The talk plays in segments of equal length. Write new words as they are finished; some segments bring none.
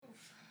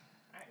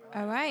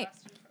All right.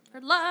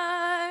 We're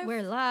live.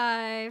 We're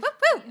live. Woo,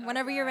 woo.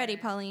 Whenever you're ready,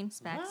 Pauline.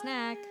 Spack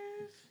Snack.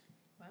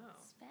 Wow.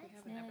 Spack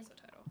We have snack. an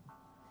episode title.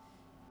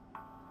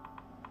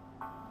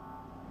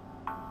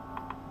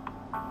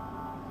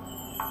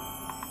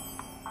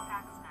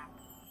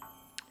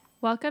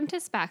 Welcome to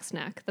Spack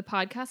Snack, the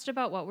podcast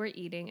about what we're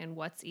eating and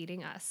what's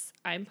eating us.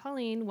 I'm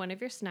Pauline, one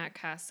of your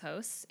Snackcast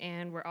hosts,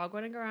 and we're all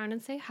going to go around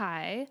and say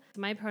hi.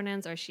 My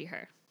pronouns are she,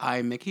 her.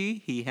 I'm Mickey,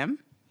 he, him.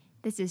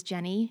 This is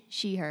Jenny,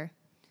 she, her.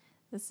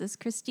 This is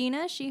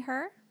Christina, she,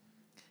 her.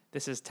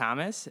 This is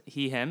Thomas,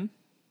 he, him.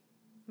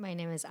 My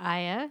name is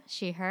Aya,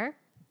 she, her.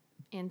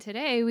 And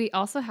today we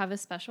also have a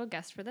special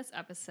guest for this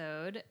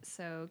episode.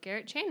 So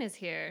Garrett Chain is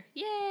here.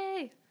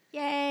 Yay!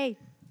 Yay.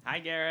 Hi,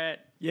 Garrett.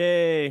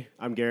 Yay!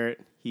 I'm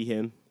Garrett. He,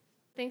 him.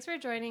 Thanks for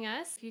joining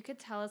us. If you could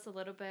tell us a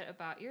little bit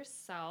about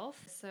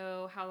yourself.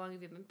 So how long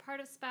have you been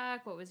part of SPAC?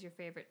 What was your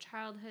favorite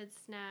childhood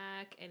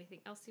snack? Anything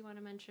else you want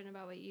to mention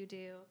about what you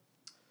do?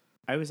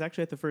 I was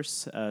actually at the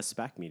first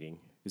SPAC meeting.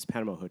 It was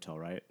Panama Hotel,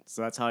 right?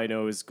 So that's how I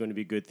know it was going to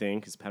be a good thing,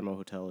 because Panama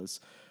Hotel is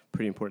a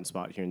pretty important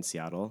spot here in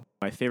Seattle.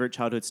 My favorite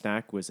childhood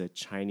snack was a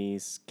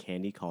Chinese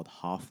candy called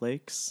Ha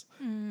Flakes.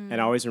 And I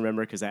always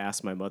remember because I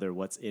asked my mother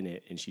what's in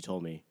it, and she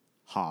told me,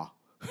 Ha.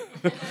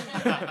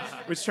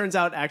 Which turns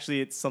out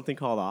actually it's something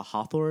called a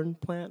hawthorn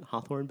plant,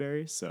 hawthorn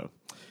berry. So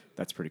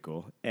that's pretty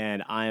cool.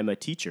 And I am a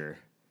teacher.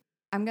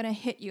 I'm going to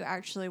hit you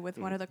actually with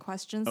one of the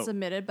questions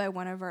submitted by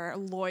one of our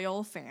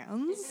loyal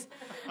fans.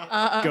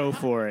 Go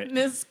for it.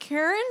 Ms.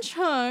 Karen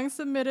Chung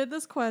submitted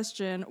this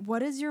question.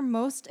 What is your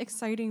most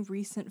exciting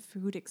recent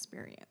food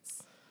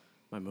experience?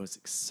 My most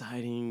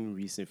exciting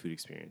recent food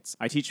experience.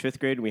 I teach fifth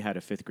grade, and we had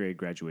a fifth grade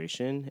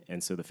graduation.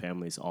 And so the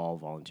families all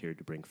volunteered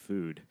to bring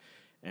food.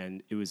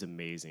 And it was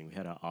amazing. We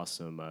had an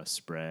awesome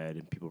spread,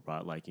 and people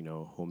brought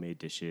homemade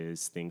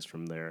dishes, things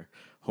from their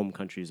home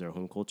countries or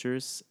home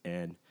cultures.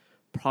 And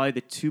probably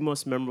the two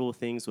most memorable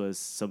things was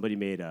somebody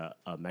made a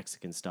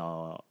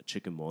Mexican-style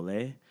chicken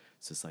mole.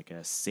 So it's like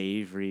a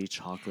savory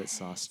chocolate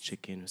sauce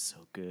chicken. It was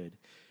so good.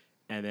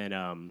 And then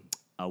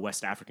a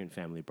West African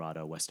family brought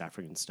a West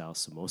African-style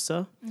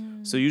samosa.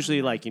 So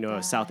usually,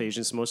 South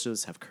Asian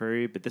samosas have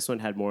curry, but this one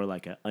had more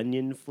like an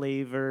onion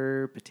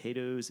flavor,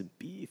 potatoes, and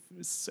beef. It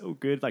was so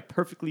good, like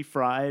perfectly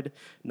fried,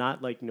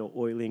 not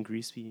oily and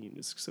greasy. It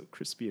was so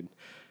crispy, and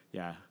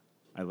yeah,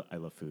 I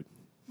love food.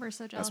 We're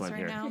so That's jealous why I'm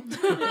right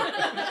here.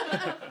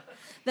 now.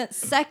 The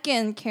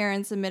second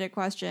Karen submitted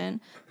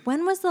question.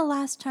 When was the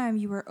last time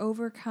you were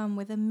overcome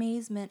with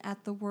amazement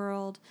at the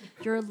world,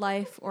 your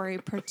life, or a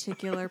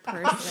particular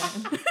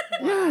person?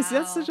 Yes,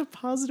 that's such a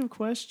positive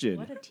question.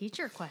 What a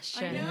teacher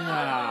question.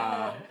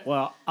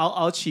 Well,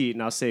 I'll cheat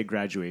and I'll say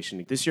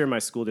graduation. This year in my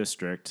school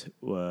district,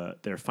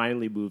 they're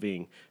finally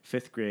moving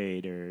fifth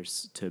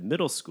graders to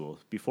middle school.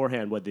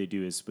 Beforehand, what they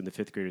do is when the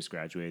fifth graders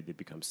graduate, they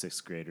become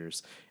sixth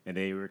graders. And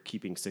they were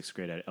keeping sixth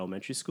grade at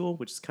elementary school,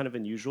 which is kind of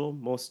unusual.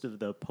 Most of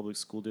the public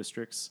school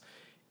districts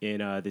in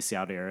the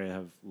Seattle area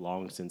have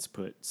long since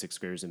put sixth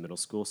graders in middle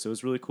school. So it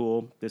was really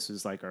cool. This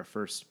was like our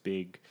first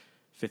big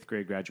fifth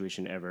grade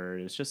graduation ever.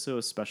 It was just so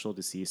special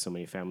to see so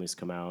many families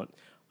come out.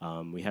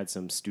 We had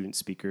some student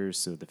speakers,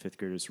 so the fifth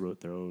graders wrote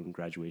their own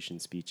graduation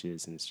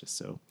speeches, and it's just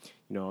so,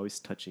 always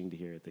touching to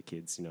hear the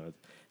kids,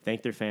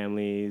 thank their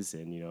families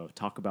and,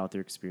 talk about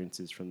their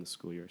experiences from the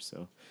school year.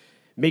 So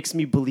it makes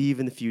me believe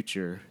in the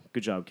future.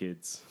 Good job,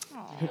 kids.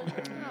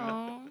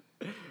 Aww.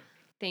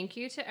 Thank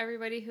you to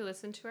everybody who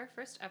listened to our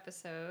first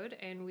episode,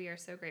 and we are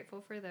so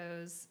grateful for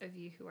those of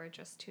you who are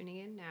just tuning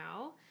in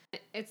now.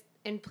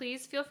 And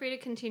please feel free to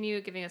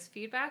continue giving us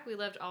feedback. We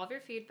loved all of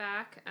your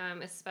feedback,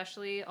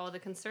 especially all the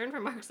concerned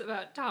remarks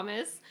about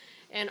Thomas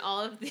and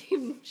all of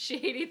the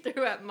shade he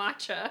threw at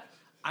matcha.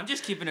 I'm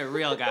just keeping it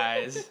real,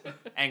 guys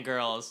and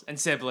girls and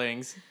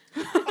siblings.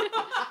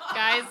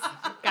 Guys,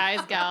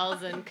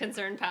 gals, and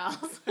concerned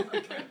pals.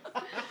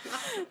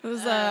 It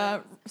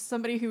was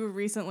somebody who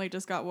recently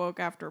just got woke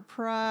after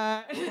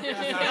Pride. Just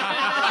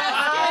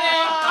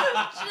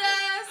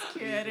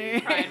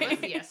kidding. Pride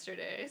was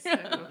yesterday, so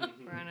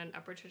we're on an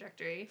upward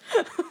trajectory.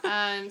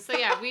 So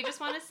yeah, we just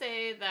want to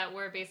say that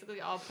we're basically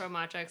all pro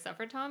matcha except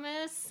for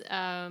Thomas.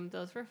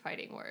 Those were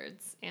fighting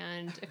words.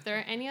 And if there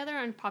are any other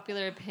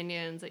unpopular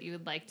opinions that you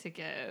would like to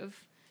give,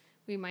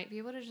 we might be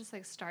able to just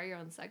start your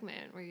own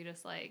segment where you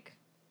just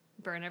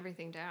burn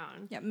everything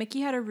down. Yeah,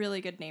 Mickey had a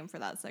really good name for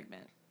that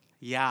segment.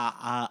 Yeah,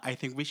 I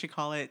think we should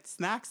call it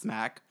Snack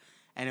Smack,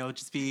 and it will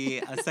just be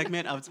a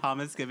segment of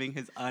Thomas giving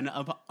his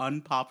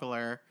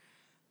unpopular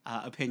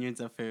opinions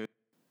of food.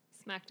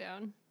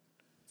 Smackdown.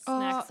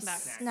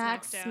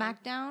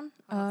 Smackdown.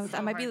 Oh, That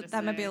so might be hard to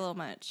a say. little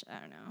much. I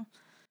don't know.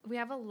 We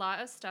have a lot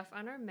of stuff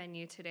on our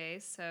menu today.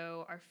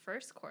 So our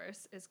first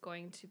course is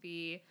going to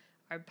be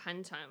our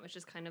pantan, which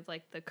is kind of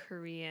like the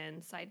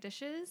Korean side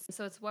dishes.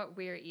 So it's what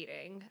we're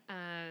eating.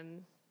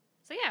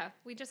 So yeah,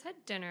 we just had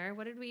dinner.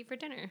 What did we eat for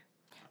dinner?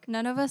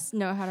 None of us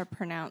know how to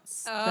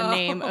pronounce the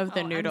name of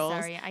the noodles.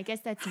 I'm sorry. I guess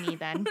that's me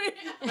then.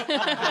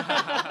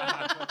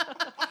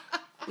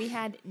 We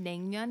had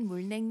naengmyeon,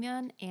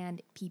 mulnaengmyeon,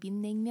 and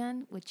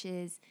bibimbnaengmyeon, which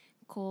is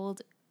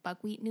cold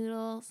buckwheat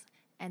noodles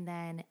and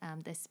then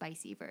the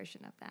spicy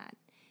version of that.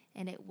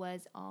 And it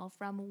was all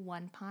from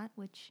one pot,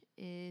 which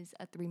is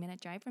a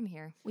 3-minute drive from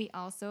here. We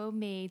also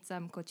made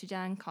some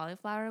gochujang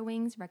cauliflower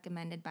wings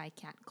recommended by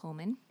Kat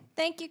Coleman.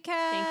 Thank you,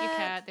 Kat. Thank you,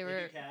 Kat. They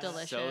were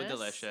delicious. So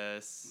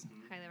delicious.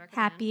 Highly recommend.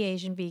 Happy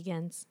Asian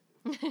vegans.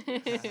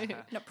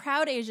 No,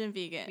 proud Asian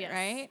vegan, Yes,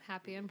 right?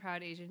 Happy and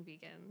proud Asian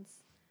vegans.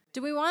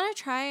 Do we want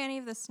to try any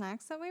of the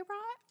snacks that we brought?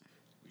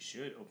 We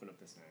should open up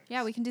the snacks.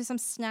 Yeah, we can do some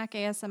snack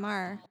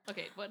ASMR.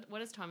 Okay,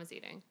 what is Thomas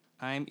eating?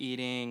 I'm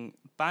eating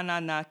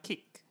banana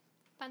cake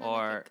Banana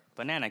or cake.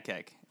 banana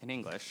cake in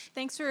English.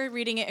 Thanks for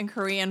reading it in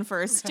Korean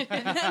first.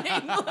 And then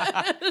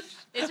English.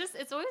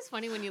 It's always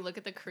funny when you look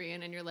at the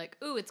Korean and you're like,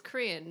 ooh, it's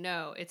Korean.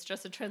 No, it's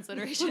just a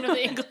transliteration of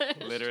the English.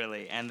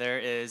 Literally. And there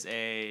is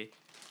a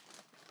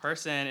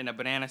person in a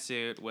banana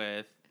suit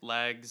with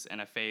legs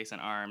and a face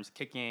and arms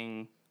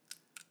kicking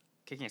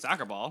a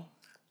soccer ball,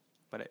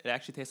 but it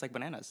actually tastes like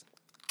bananas.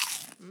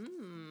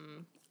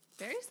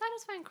 Very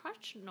satisfying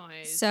crunch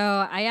noise.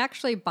 So I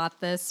actually bought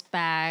this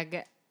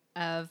bag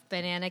of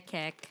banana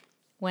kick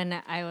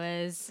when I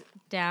was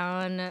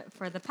down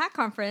for the PAC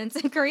conference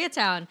in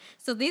Koreatown.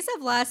 So these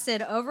have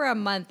lasted over a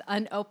month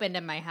unopened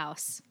in my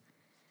house.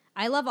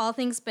 I love all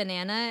things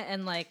banana,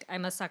 and like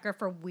I'm a sucker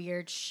for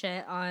weird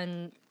shit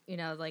on,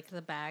 like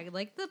the bag.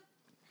 Like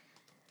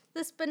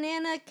this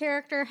banana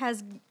character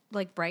has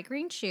like bright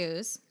green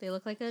shoes. They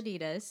look like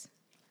Adidas.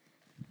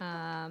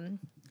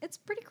 It's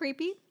pretty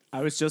creepy.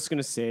 I was just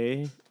gonna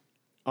say,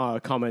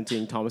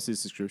 commenting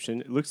Thomas's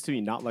description, it looks to me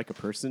not like a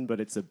person, but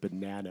it's a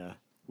banana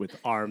with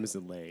arms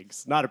and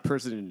legs. Not a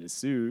person in a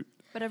suit,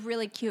 But a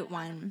really cute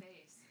one.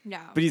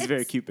 Yeah. but he's a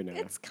very cute banana.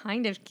 It's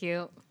kind of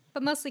cute,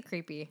 but mostly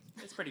creepy.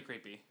 It's pretty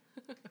creepy.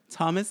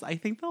 Thomas, I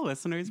think the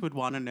listeners would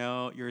want to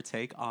know your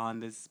take on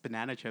this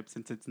banana chip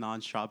since it's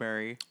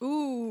non-strawberry.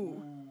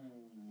 Ooh.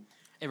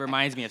 It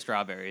reminds me of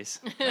strawberries.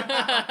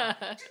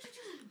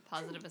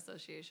 Positive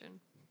association.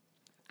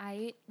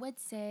 I would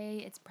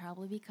say it's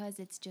probably because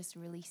it's just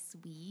really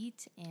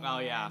sweet and Oh,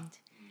 yeah.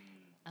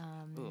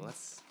 Ooh,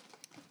 that's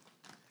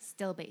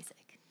still basic.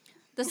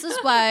 This is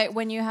why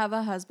when you have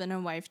a husband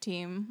and wife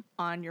team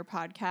on your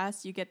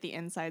podcast, you get the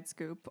inside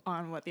scoop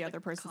on what the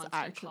other person's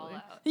Constant actually.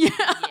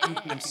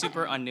 call-out. I'm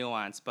super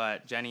unnuanced,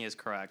 but Jenny is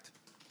correct.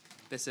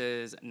 This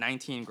is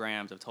 19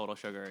 grams of total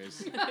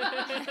sugars,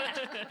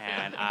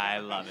 and I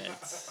love it.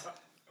 This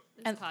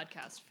And-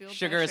 podcast. Fueled by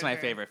Sugar is my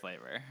sugar. favorite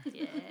flavor.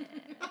 Yeah.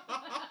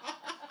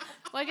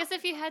 Well, I guess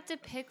if you had to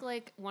pick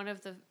like one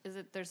of the,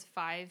 there's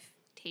 5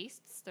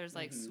 tastes. There's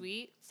like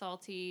sweet,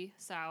 salty,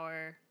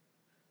 sour,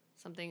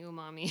 something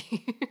umami.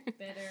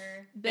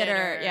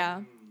 Bitter,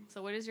 yeah.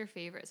 So what is your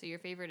favorite? So your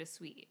favorite is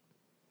sweet.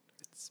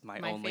 It's my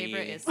My only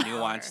favorite is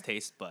nuanced sour.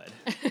 taste bud.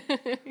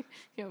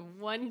 You have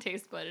one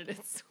taste bud and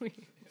it's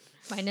sweet.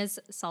 Mine is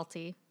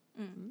salty.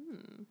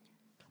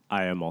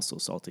 I am also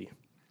salty.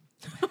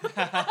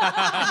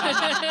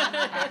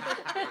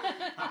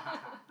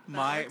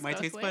 My both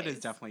taste bud is ways.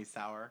 definitely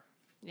sour.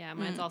 Yeah,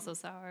 mine's also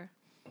sour.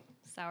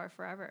 Sour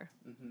forever.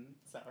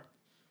 Sour.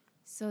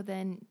 So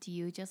then, do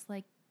you just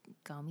like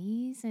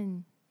gummies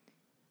and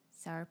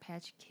Sour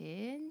Patch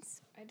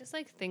Kids? I just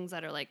like things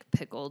that are like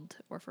pickled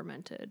or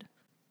fermented.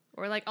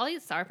 Or like I'll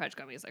eat Sour Patch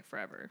gummies like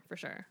forever, for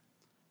sure.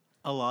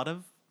 A lot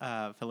of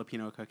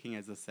Filipino cooking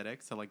is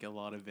acidic, so like a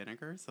lot of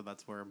vinegar. So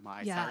that's where my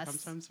sour Yes.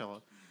 comes from.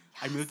 So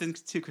I moved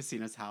into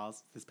Christina's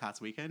house this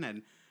past weekend,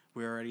 and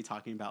we were already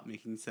talking about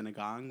making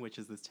sinigang, which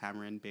is this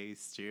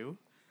tamarind-based stew.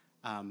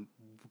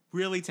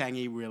 Really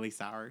tangy, really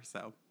sour.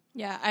 So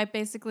Yeah, I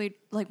basically,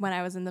 like when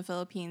I was in the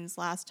Philippines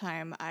last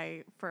time,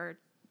 I, for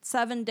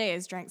 7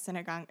 days, drank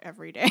sinigang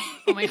every day.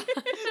 Oh my god.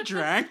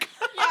 drank.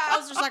 Yeah, I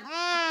was just like,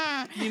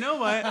 You know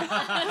what?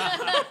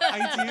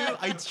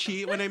 I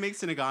cheat when I make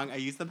sinigang. I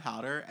use the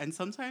powder, and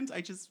sometimes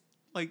I just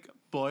like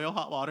boil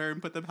hot water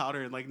and put the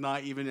powder in, like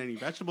not even any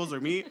vegetables or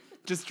meat.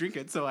 Just drink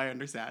it, so I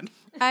understand.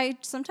 I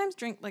sometimes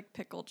drink like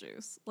pickle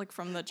juice, like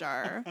from the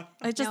jar.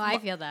 I just No, I lo-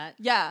 feel that.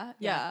 yeah.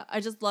 I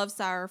just love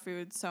sour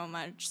food so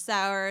much.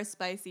 Sour,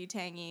 spicy,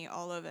 tangy,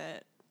 all of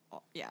it.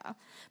 Yeah.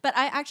 But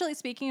I actually,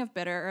 speaking of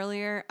bitter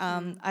earlier,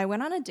 I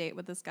went on a date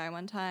with this guy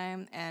one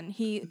time, and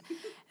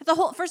the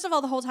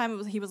whole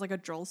time he was like a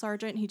drill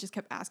sergeant. He just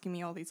kept asking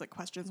me all these like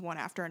questions one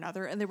after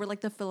another, and they were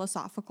like the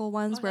philosophical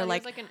ones where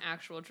like an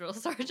actual drill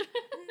sergeant.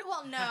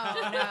 well,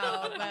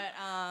 no,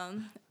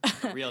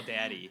 but Real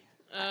daddy.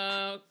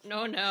 No.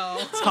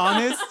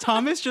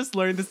 Thomas just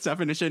learned this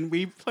definition.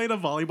 We played a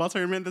volleyball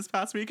tournament this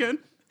past weekend,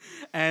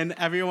 and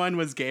everyone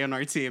was gay on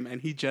our team,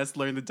 and he just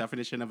learned the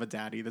definition of a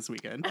daddy this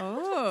weekend.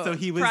 oh, So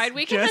he was Pride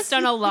Weekend has just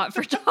done a lot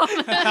for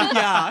Thomas.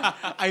 yeah.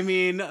 I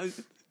mean,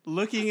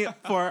 looking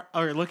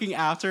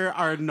after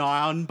our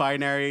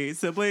non-binary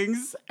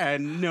siblings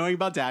and knowing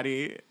about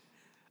daddy,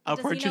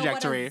 upward does he know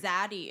trajectory. what a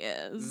zaddy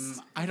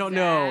is? I don't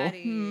know.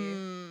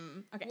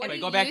 Okay. What Wait,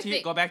 do go you back to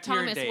think- go back to your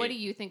Thomas, date. what do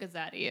you think a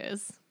zaddy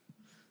is?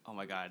 Oh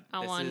my god.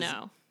 I this want to is-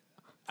 know.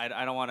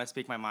 I don't want to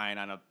speak my mind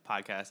on a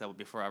podcast that will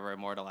be forever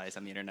immortalized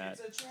on the internet.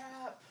 It's a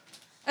trap.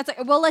 It's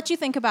like, we'll let you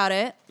think about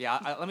it. Yeah,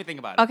 let me think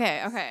about it.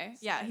 Okay.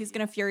 Yeah, he's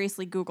gonna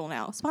furiously Google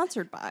now.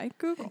 Sponsored by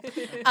Google.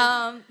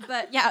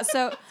 But yeah,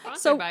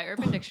 Sponsored by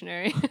Urban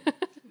Dictionary.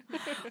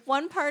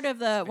 one part of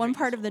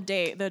the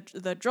date,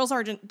 the drill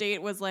sergeant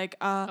date was like,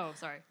 Oh,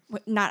 sorry.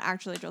 not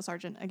actually drill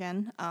sergeant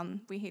again.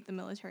 We hate the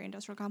military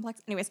industrial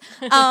complex. Anyways,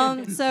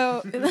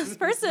 so this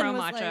person Pro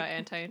was matcha like,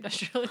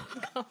 anti-industrial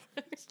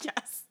complex.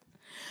 yes.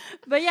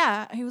 But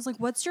yeah, he was like,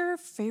 "What's your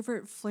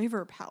favorite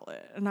flavor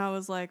palette?" And I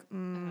was like,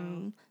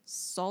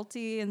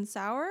 "Salty and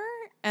sour."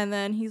 And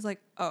then he's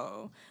like,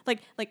 "Oh," like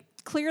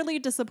clearly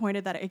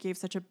disappointed that I gave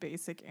such a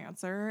basic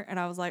answer. And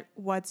I was like,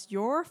 "What's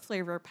your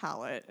flavor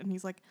palette?" And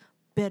he's like,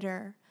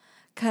 "Bitter."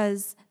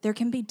 Because there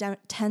can be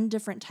 10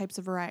 different types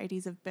of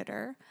varieties of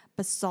bitter,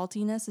 but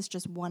saltiness is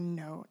just one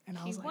note. And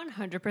I He was like,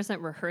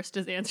 100% rehearsed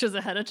his answers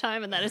ahead of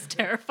time, and that is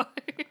terrifying.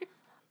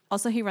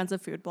 also, he runs a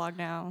food blog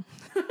now.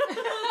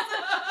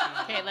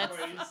 Okay, let's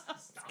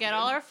get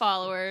all our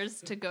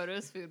followers to go to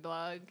his food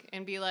blog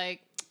and be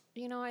like,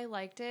 I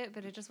liked it,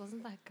 but it just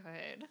wasn't that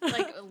good.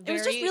 Like, It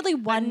was just very really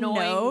one annoying,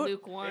 note.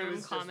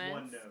 lukewarm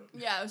comments.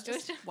 Yeah, it was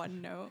just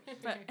one note.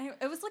 But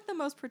it was like the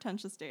most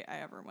pretentious date I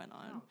ever went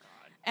on.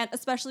 And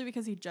especially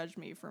because he judged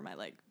me for my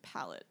like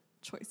palette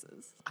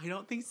choices. I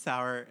don't think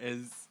sour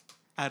is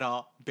at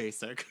all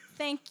basic.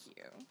 Thank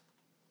you.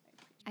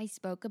 I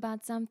spoke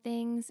about some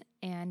things,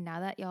 and now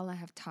that y'all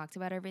have talked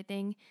about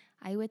everything,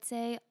 I would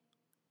say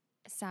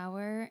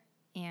sour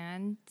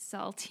and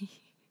salty.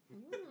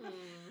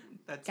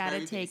 That's Gotta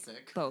very take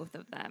basic. both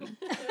of them.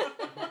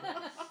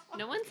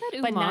 No one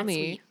said But not umami.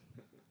 sweet.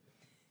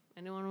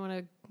 Anyone want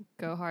to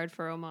go hard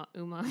for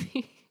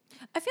umami?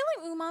 I feel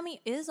like umami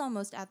is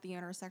almost at the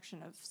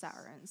intersection of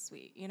sour and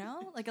sweet, you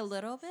know? Like a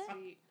little bit.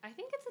 I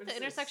think it's at the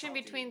intersection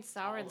between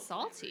sour and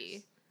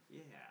salty.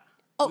 Yeah.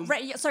 Oh,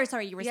 right. Yeah,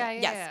 sorry. You were Yeah,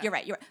 saying. yeah, Yes, yeah. you're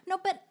right. No,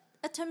 but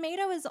a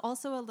tomato is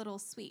also a little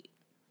sweet.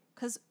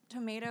 Because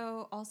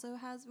tomato also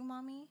has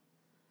umami.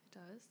 It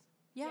does.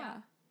 Yeah.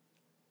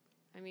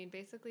 I mean,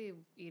 basically,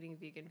 eating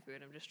vegan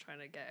food, I'm just trying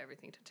to get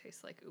everything to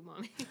taste like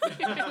umami.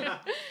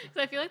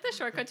 So I feel like the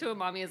shortcut to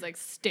umami is like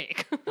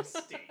steak.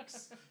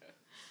 Steaks.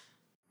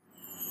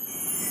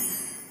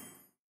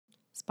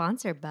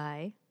 Sponsored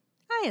by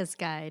Aya's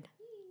Guide.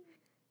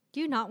 Do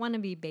you not want to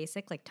be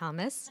basic like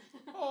Thomas?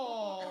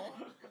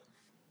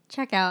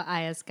 Check out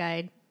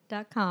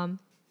ayasguide.com,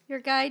 your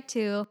guide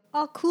to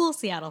all cool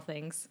Seattle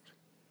things.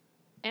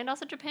 And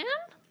also Japan?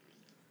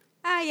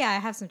 Yeah, I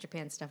have some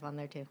Japan stuff on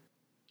there too.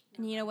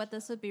 And you know what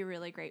this would be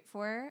really great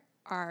for?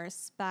 Our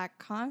SPAC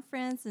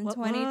conference in What?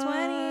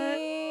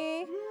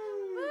 2020. Woo!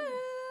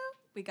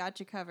 We got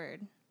you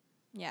covered.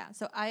 Yeah.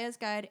 So Aya's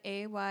Guide,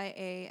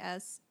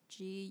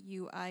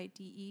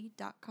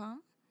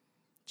 AYASGUIDE.com.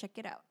 Check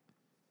it out.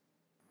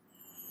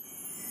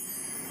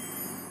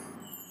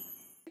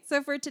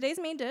 So for today's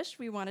main dish,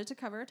 we wanted to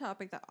cover a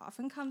topic that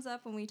often comes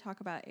up when we talk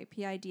about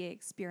APIDA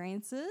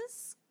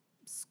experiences,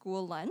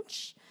 school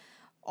lunch.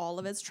 All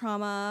of its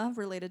trauma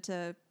related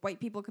to white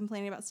people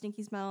complaining about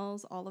stinky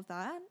smells, all of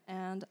that.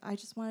 And I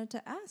just wanted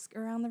to ask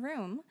around the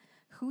room,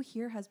 who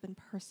here has been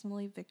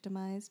personally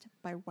victimized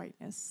by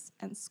whiteness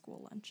and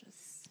school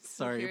lunches?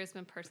 Sorry. Here has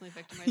been personally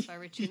victimized by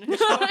Regina.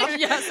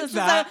 Yes, this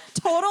That- is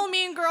a total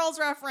Mean Girls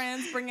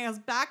reference, bringing us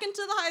back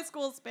into the high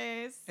school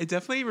space. It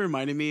definitely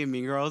reminded me of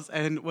Mean Girls.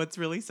 And what's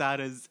really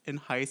sad is in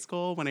high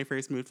school, when I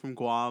first moved from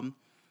Guam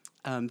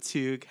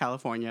to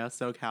California,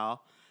 SoCal,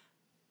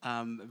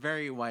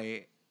 very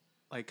white,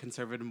 like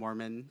conservative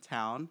Mormon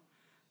town.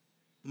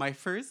 My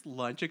first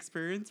lunch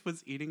experience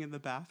was eating in the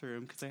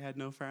bathroom because I had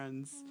no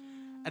friends.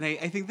 And I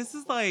think this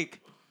is like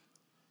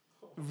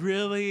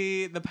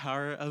really the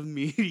power of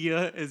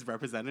media is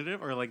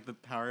representative, or like the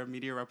power of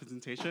media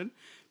representation,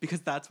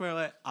 because that's where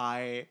like,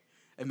 I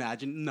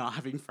imagine not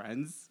having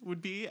friends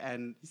would be.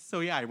 And so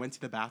yeah, I went to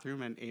the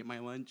bathroom and ate my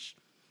lunch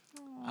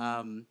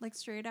Like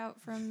straight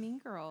out from Mean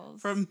Girls.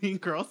 from Mean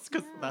Girls,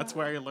 because that's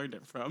where I learned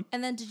it from.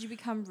 And then did you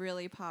become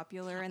really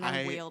popular and then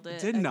I wield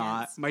it? did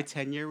not. against- My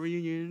 10-year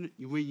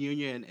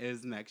reunion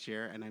is next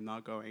year, and I'm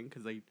not going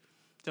because I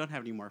don't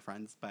have any more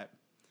friends. But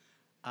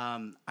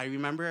I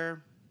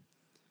remember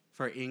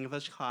for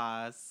English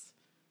class,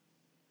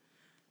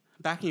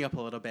 backing up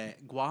a little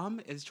bit,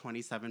 Guam is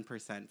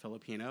 27%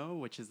 Filipino,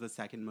 which is the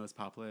second most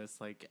populous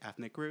like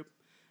ethnic group.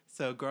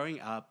 So growing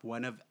up,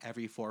 one of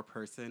every 4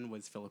 person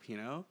was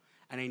Filipino.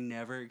 And I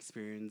never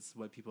experienced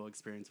what people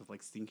experience with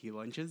like stinky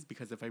lunches,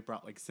 because if I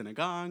brought like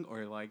sinigang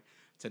or like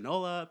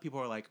tinola, people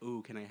were like,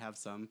 "Ooh, can I have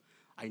some?"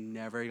 I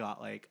never got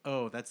like,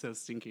 "Oh, that's so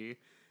stinky."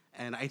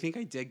 And I think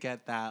I did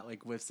get that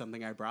like with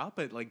something I brought,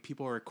 but like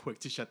people were quick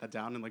to shut that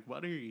down and like,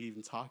 "What are you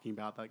even talking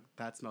about? Like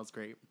that smells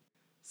great."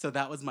 So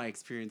that was my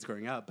experience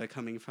growing up. But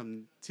coming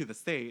to the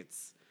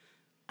States,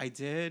 I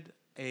did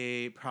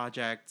a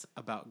project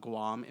about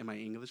Guam in my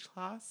English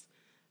class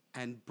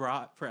and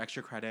brought for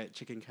extra credit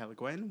chicken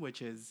caliguan,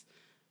 which is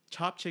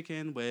chopped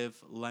chicken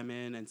with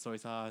lemon and soy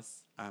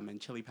sauce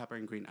and chili pepper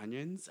and green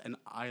onions. And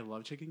I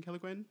love chicken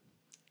caliguan.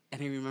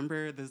 And I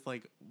remember this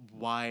like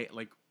white,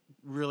 like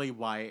really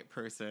white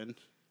person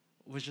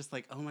was just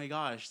like, oh my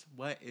gosh,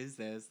 what is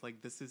this?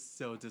 Like, this is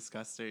so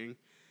disgusting.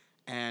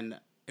 And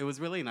it was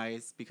really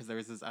nice because there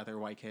was this other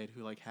white kid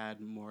who like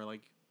had more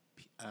like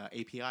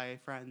API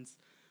friends,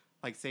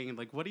 like saying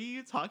like, what are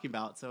you talking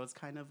about? So it's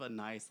kind of a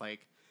nice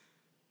like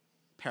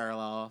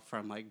parallel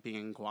from like being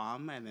in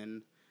Guam, and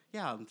then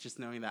just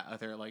knowing that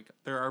other like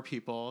there are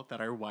people that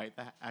are white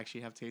that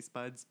actually have taste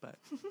buds, but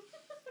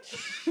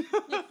I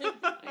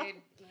don't know.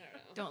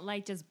 Don't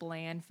like just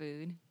bland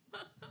food.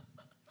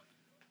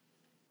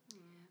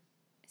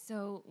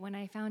 So when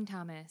I found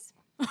Thomas,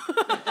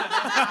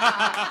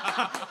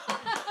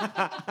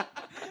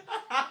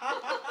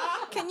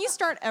 Can you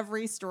start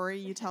every story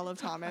you tell of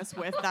Thomas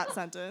with that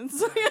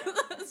sentence?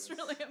 That's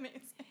really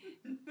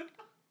amazing.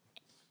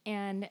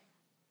 and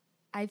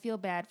I feel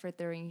bad for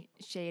throwing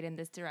shade in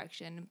this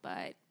direction,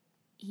 but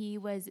he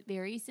was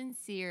very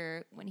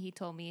sincere when he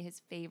told me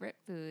his favorite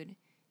food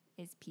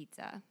is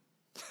pizza.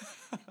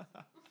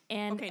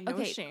 And Okay,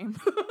 no shame.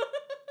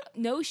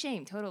 no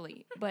shame,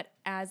 totally. But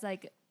as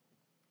like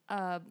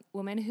a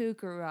woman who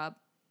grew up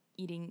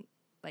eating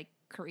like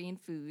Korean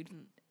food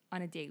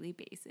on a daily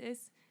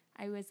basis,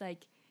 I was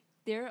like,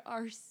 there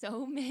are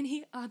so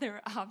many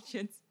other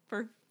options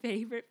for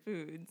favorite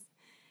foods.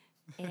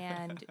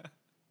 And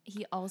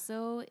he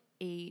also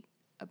ate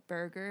a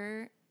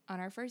burger on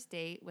our first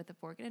date with a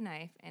fork and a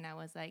knife, and I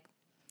was like,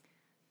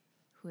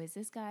 who is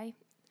this guy?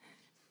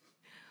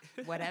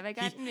 What have I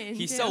gotten into?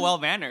 He's so well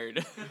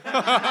mannered.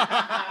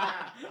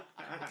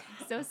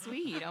 So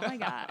sweet. Oh my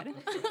God.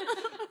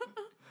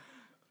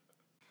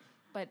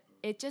 But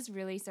it just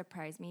really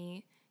surprised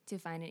me to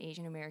find an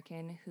Asian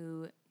American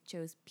who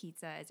chose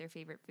pizza as their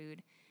favorite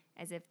food,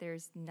 as if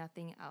there's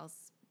nothing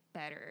else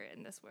better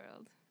in this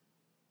world.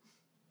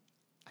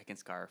 I can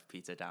scarf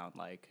pizza down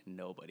like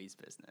nobody's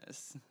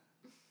business.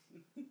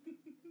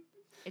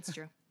 It's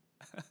true.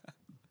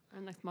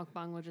 Our next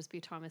mukbang will just be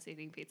Thomas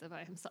eating pizza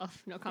by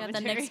himself. No Yeah, the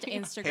commentary. next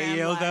Instagram hey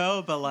yo live.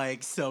 though, but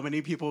like so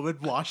many people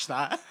would watch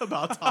that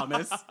about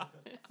Thomas.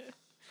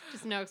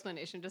 Just no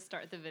explanation. Just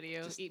start the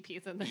video, Just eat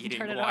pizza, and then Eating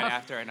turn it one off.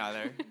 after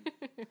another.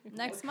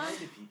 Next month.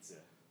 Pizza.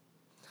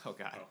 Oh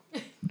God. I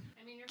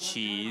mean, you're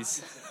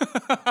Cheese.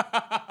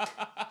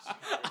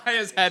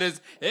 His head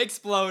is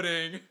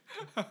exploding.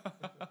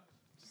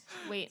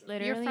 Wait, You're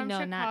literally, from no,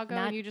 Chicago,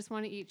 not and you just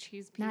want to eat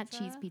cheese pizza. not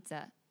cheese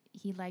pizza.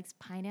 He likes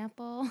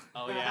pineapple,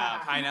 Oh yeah,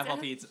 pineapple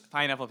pizza.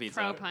 Pineapple pizza.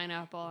 Pro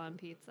pineapple on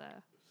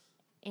pizza.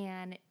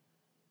 and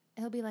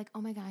he'll be like,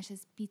 "Oh my gosh,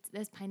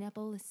 this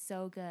pineapple is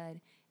so good."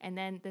 And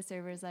then the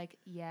server's like,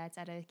 "Yeah, it's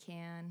out of a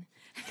can."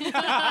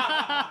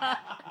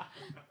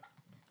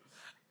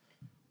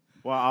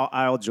 Well,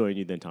 I'll join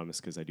you then,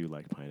 Thomas, because I do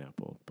like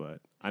pineapple.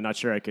 But I'm not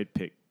sure I could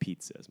pick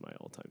pizza as my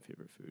all-time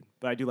favorite food.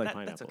 But I do like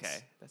pineapples. That's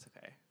okay. That's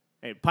okay.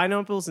 Hey,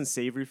 pineapples and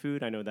savory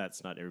food. I know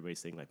that's not everybody's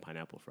thing. Like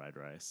pineapple fried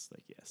rice.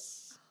 Like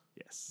yes.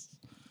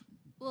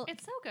 Well,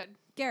 It's so good.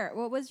 Garrett,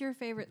 what was your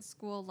favorite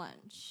school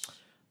lunch?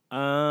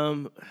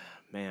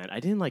 Man, I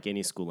didn't like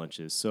any school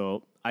lunches.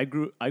 So I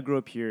grew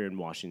up here in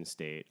Washington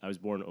State. I was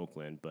born in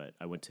Oakland, but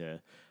I went to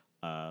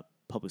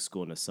public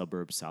school in a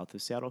suburb south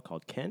of Seattle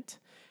called Kent.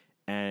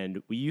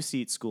 And we used to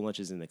eat school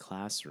lunches in the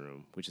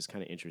classroom, which is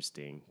kind of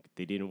interesting.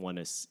 They didn't want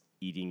us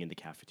eating in the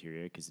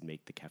cafeteria because it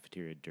make the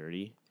cafeteria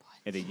dirty.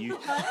 And they use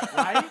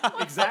right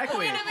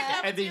exactly,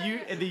 and they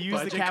use the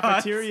Budget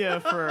cafeteria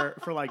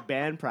for like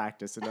band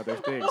practice and other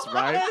things,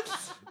 right?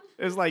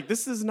 It's like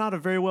this is not a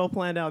very well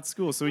planned out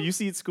school. So you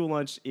see school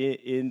lunch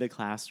in the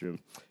classroom.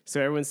 So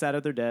everyone sat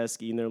at their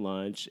desk eating their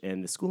lunch,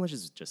 and the school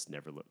lunches just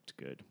never looked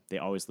good. They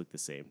always looked the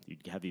same.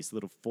 You'd have these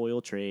little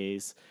foil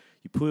trays.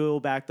 You peel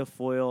back the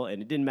foil,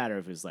 and it didn't matter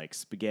if it was like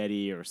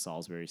spaghetti or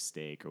Salisbury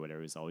steak or whatever.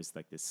 It was always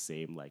like this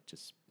same like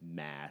just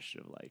mash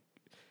of like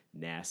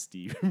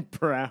nasty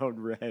brown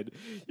red.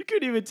 You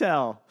couldn't even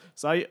tell.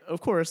 So I,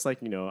 of course, like,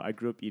 I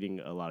grew up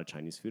eating a lot of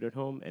Chinese food at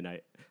home, and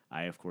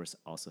I of course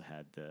also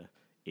had the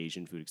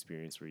Asian food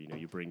experience where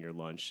you bring your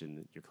lunch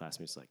and your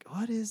classmates are like,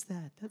 what is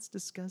that? That's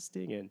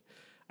disgusting. And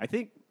I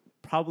think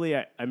probably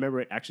I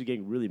remember actually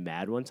getting really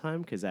mad one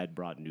time because I had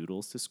brought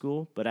noodles to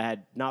school, but I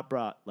had not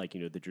brought like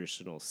the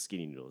traditional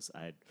skinny noodles.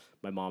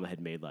 My mom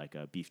had made like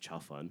a beef chow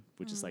fun,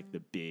 which is like the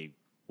big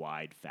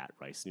wide fat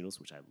rice noodles,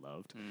 which I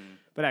loved.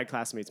 But I had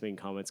classmates making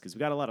comments because we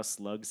got a lot of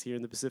slugs here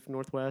in the Pacific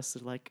Northwest.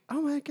 They're like,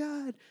 oh my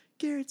God,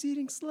 Garrett's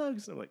eating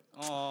slugs. I'm like,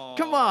 Oh,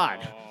 come on,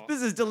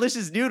 this is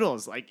delicious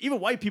noodles. Like even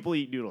white people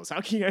eat noodles.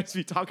 How can you guys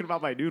be talking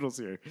about my noodles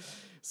here?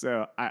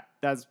 So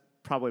that's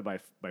probably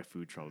my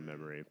food trauma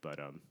memory. But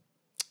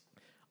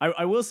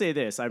I will say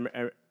this.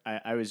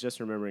 I was just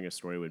remembering a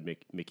story when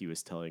Mickey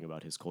was telling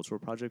about his cultural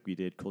project. We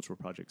did cultural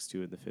projects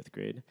too in the 5th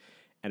grade.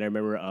 And I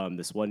remember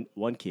this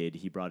one kid,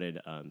 he brought in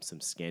some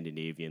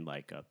Scandinavian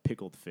like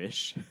pickled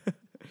fish.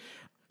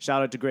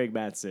 Shout out to Greg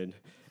Matson.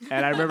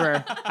 And I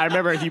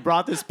remember he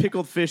brought this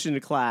pickled fish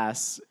into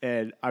class,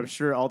 and I'm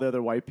sure all the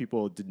other white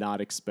people did not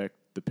expect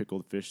the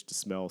pickled fish to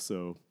smell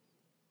so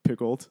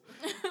pickled.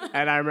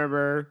 And I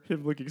remember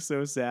him looking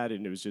so sad,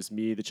 and it was just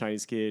me, the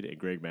Chinese kid, and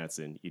Greg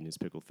Matson eating his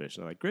pickled fish.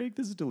 And I'm like, Greg,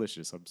 this is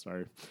delicious. I'm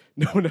sorry.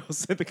 No one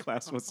else in the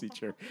class wants to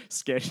eat your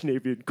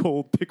Scandinavian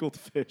cold pickled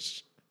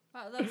fish.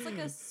 Wow, that was like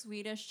a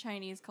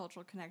Swedish-Chinese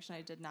cultural connection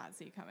I did not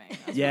see coming.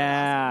 That's really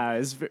Yeah,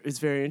 it's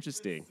very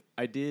interesting.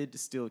 I did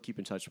still keep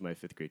in touch with my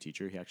 5th grade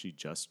teacher. He actually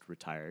just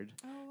retired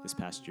this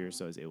past year,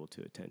 so I was able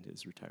to attend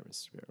his retirement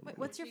ceremony. Wait,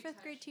 what's your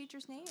 5th grade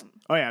teacher's name?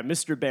 Oh yeah,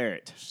 Mr.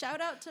 Barrett.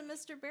 Shout out to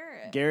Mr.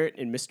 Barrett. Garrett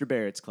in Mr.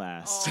 Barrett's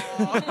class.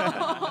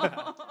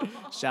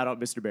 Shout out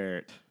Mr.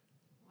 Barrett.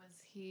 Was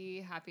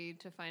he happy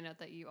to find out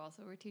that you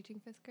also were teaching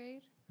 5th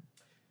grade?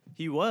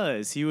 He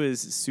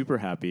was super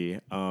happy.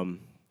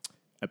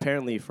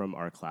 Apparently from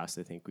our class,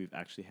 I think we've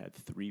actually had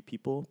 3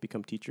 people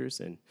become teachers.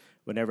 And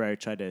whenever I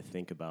try to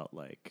think about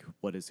like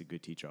what is a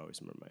good teacher, I always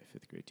remember my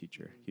 5th grade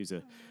teacher.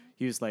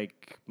 He was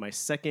like my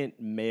second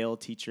male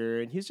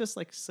teacher, and he's just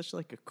like such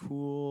like a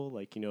cool,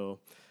 like, you know,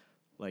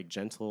 like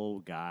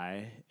gentle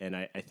guy. And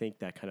I think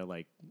that kind of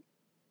like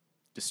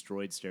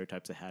destroyed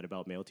stereotypes I had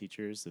about male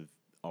teachers of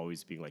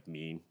always being like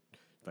mean.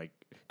 Like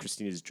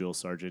Christina's drill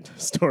sergeant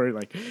story,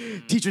 like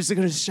teachers are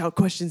gonna shout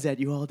questions at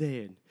you all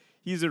day. And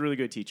he's a really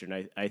good teacher,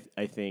 and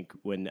I think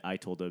when I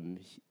told him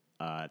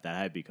that I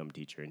had become a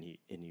teacher, and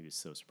he was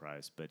so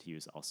surprised, but he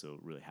was also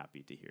really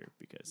happy to hear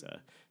because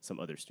some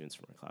other students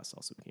from our class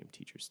also became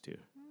teachers too.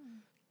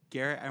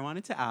 Garrett, I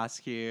wanted to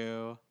ask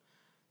you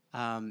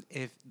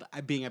if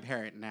being a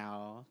parent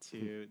now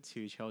to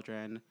 2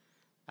 children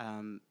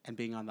and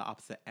being on the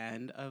opposite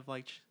end of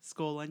like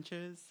school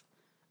lunches,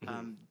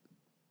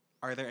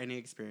 are there any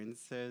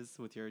experiences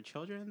with your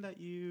children that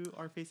you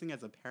are facing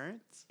as a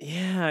parent?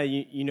 Yeah,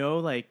 you know,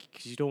 like,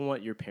 'cause you don't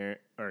want your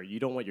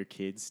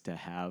kids to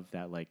have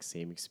that like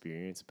same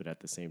experience, but at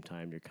the same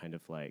time, you're kind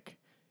of like,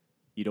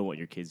 you don't want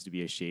your kids to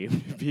be ashamed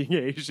of being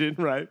Asian,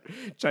 right?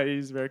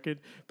 Chinese American.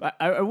 But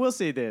I will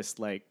say this,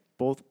 like,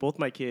 both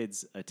my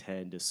kids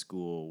attend a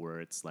school where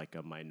it's like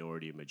a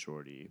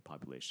majority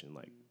population,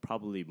 like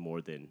probably more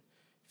than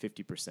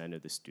 50%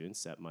 of the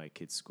students at my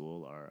kids'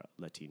 school are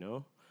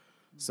Latino.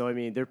 So, I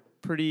mean, they're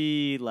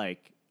pretty,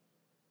 like,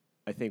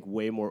 I think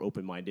way more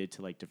open-minded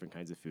to, like, different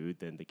kinds of food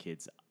than the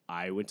kids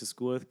I went to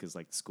school with, because,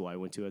 like, the school I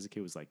went to as a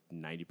kid was, like,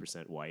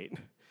 90% white.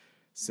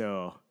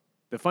 So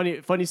the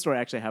funny story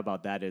I actually have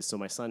about that is, so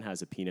my son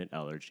has a peanut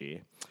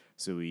allergy,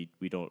 so we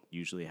don't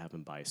usually have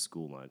him buy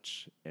school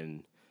lunch,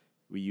 and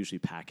we usually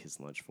pack his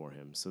lunch for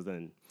him. So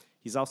then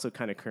he's also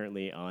kind of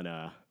currently on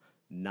a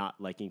not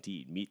liking to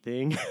eat meat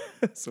thing.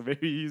 So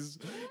maybe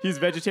he's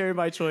vegetarian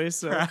by choice.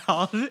 So.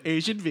 Proud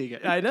Asian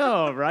vegan. I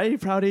know, right?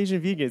 Proud Asian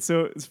vegan.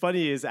 So it's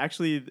funny is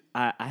actually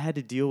I had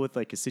to deal with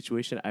like a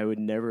situation I would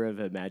never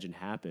have imagined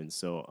happen.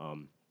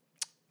 So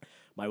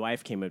my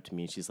wife came up to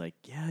me and she's like,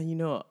 yeah, you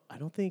know, I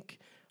don't think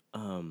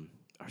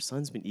our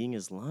son's been eating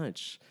his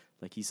lunch.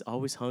 Like he's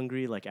always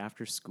hungry, like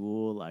after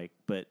school, like,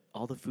 but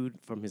all the food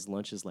from his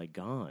lunch is like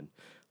gone.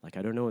 Like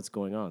I don't know what's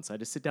going on. So I had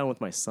to sit down with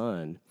my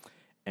son.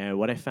 And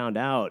what I found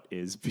out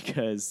is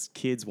because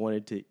kids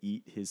wanted to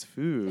eat his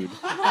food,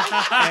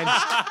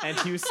 and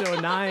he was so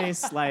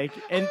nice, like,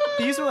 and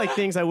these were like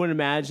things I wouldn't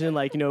imagine,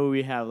 like, you know,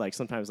 we have like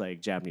sometimes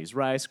like Japanese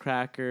rice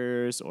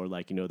crackers or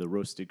like, you know, the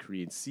roasted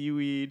Korean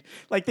seaweed,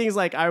 like things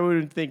like I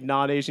wouldn't think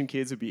non-Asian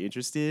kids would be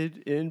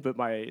interested in, but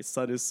my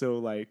son is so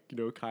like, you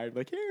know, kind,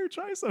 like, here,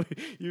 try something.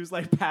 He was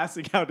like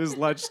passing out his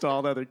lunch to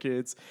all the other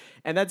kids,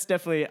 and that's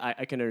definitely,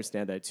 I can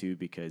understand that too,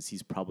 because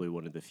he's probably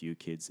one of the few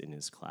kids in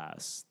his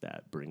class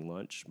that bring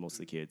lunch. Most of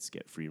the kids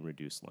get free and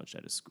reduced lunch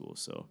at his school,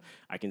 so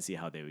I can see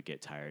how they would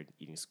get tired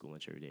eating school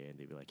lunch every day, and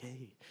they'd be like,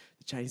 "Hey,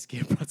 the Chinese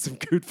kid brought some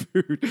good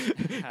food.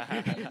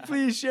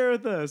 Please share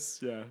with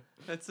us." Yeah,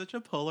 that's such a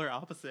polar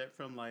opposite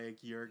from like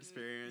your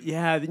experience.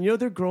 Yeah, you know,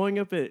 they're growing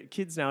up.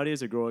 Kids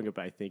nowadays are growing up,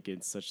 I think,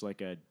 in such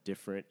like a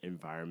different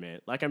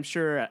environment. Like I'm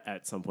sure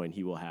at some point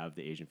he will have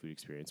the Asian food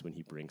experience when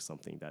he brings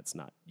something that's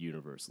not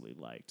universally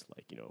liked,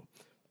 like, you know,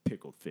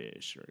 pickled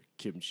fish or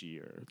kimchi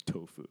or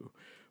tofu,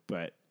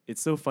 but.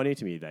 It's so funny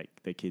to me that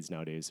the kids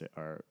nowadays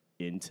are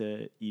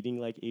into eating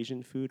like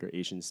Asian food or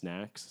Asian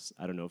snacks.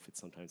 I don't know if it's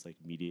sometimes like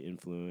media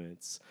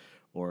influence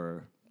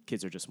or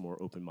kids are just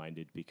more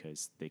open-minded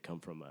because they come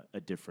from a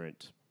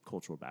different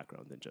cultural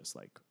background than just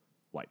like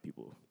white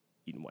people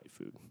eating white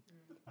food.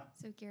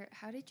 So Garrett,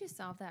 how did you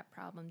solve that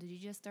problem? Did you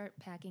just start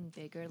packing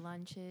bigger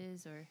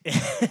lunches or?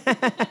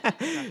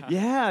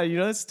 Yeah, you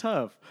know, that's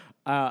tough.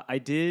 I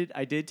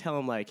did tell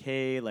him like,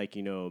 hey, like,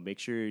 you know, make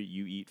sure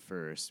you eat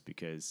first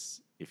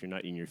because if you're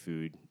not eating your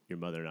food, your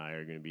mother and I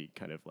are going to be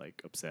kind of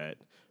like upset.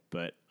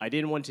 But I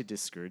didn't want to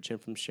discourage him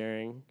from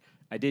sharing.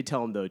 I did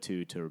tell him though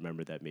too to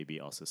remember that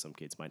maybe also some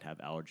kids might have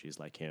allergies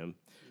like him.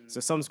 So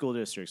some school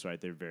districts, right,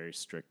 they're very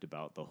strict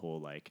about the whole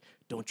like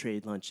don't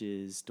trade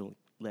lunches, don't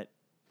let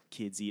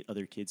kids eat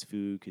other kids'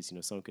 food because, you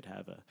know, someone could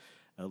have a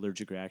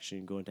allergic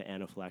reaction, go into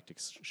anaphylactic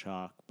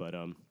shock. But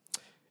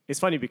it's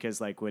funny because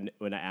like when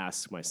I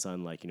ask my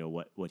son like, you know,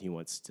 what he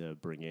wants to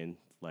bring in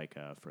like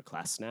for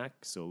class snack.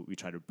 So we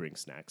try to bring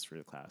snacks for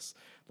the class.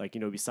 Like,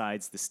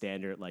 besides the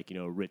standard, like,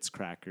 Ritz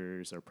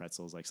crackers or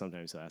pretzels, like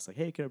sometimes they'll ask like,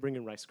 hey, can I bring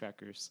in rice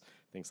crackers?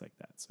 Things like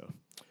that. So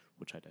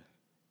we'll try to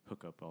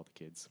hook up all the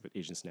kids with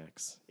Asian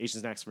snacks. Asian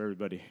snacks for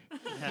everybody.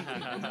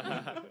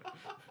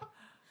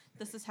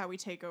 This is how we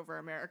take over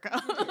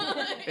America.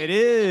 It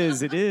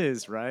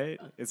is, right?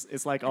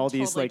 It's like all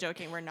these totally like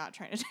joking. We're not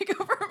trying to take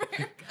over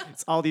America.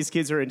 it's all these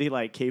kids are into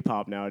like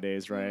K-pop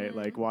nowadays, right?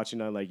 Like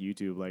watching on like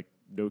YouTube. Like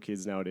no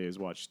kids nowadays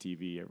watch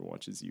TV. Everyone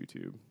watches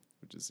YouTube,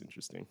 which is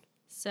interesting.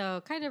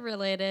 So kind of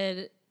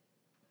related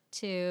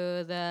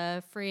to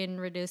the free and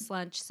reduced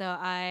lunch. So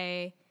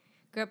I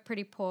grew up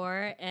pretty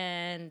poor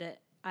and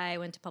I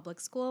went to public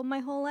school my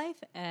whole life,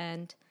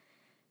 and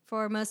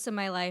for most of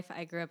my life,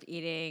 I grew up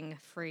eating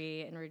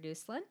free and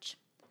reduced lunch.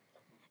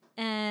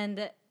 And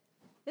it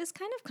was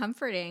kind of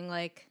comforting.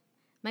 Like,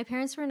 my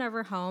parents were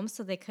never home,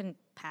 so they couldn't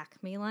pack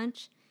me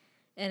lunch.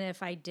 And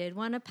if I did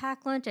want to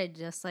pack lunch, I'd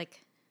just,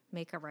 like,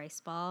 make a rice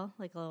ball,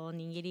 like a little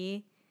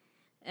nigiri,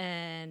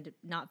 and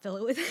not fill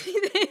it with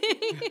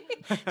anything.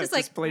 just,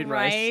 like, plain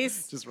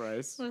rice. Just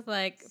rice. With,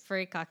 like,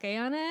 furikake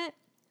on it.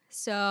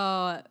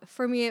 So,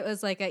 for me, it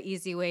was, like, an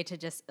easy way to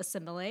just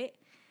assimilate.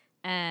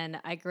 And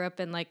I grew up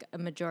in like a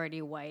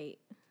majority white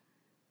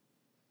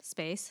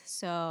space.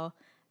 So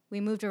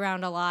we moved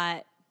around a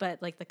lot,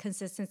 but like the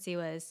consistency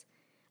was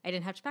I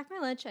didn't have to pack my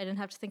lunch. I didn't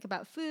have to think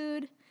about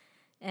food.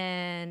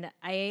 And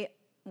I ate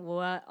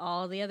what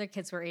all the other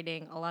kids were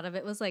eating. A lot of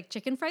it was like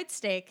chicken fried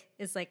steak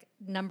is like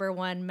number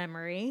one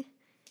memory.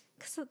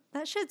 Because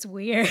that shit's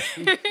weird.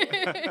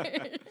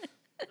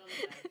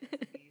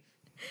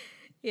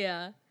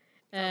 Yeah.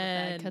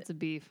 And Cuts of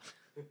beef.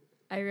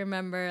 I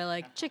remember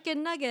like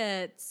chicken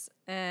nuggets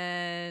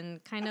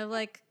and kind of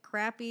like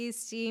crappy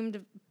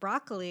steamed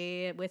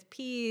broccoli with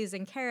peas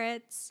and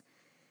carrots.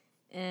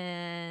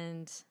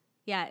 And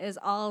yeah, it was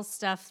all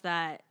stuff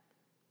that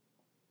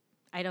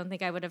I don't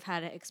think I would have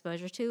had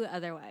exposure to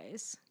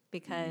otherwise.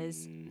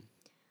 Because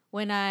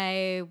when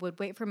I would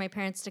wait for my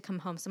parents to come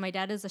home, so my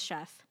dad is a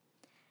chef,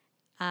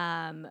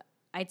 I'd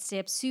stay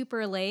up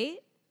super late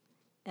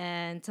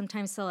and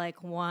sometimes till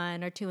like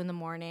 1 or 2 in the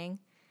morning.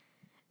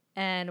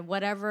 And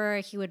whatever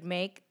he would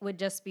make would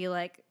just be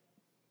like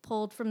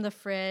pulled from the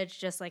fridge,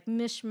 just like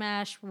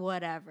mishmash,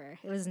 whatever.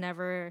 It was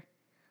never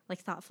like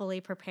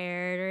thoughtfully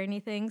prepared or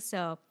anything.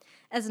 So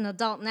as an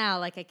adult now,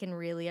 like I can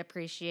really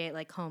appreciate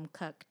like home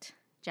cooked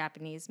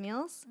Japanese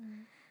meals.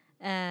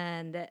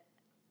 And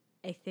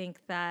I think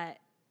that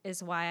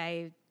is why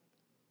I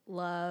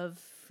love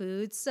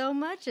food so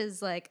much, is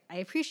like I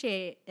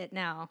appreciate it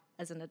now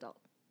as an adult.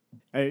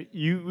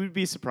 You would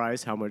be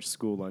surprised how much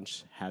school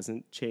lunch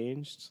hasn't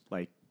changed.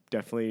 Like,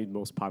 definitely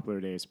most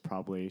popular day is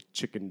probably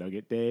chicken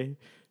nugget day.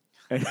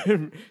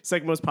 And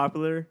second most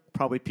popular,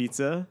 probably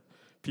pizza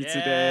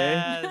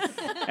day.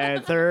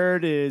 And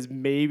third is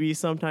maybe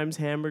sometimes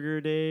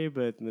hamburger day,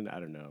 but then I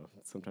don't know.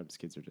 Sometimes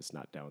kids are just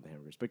not down with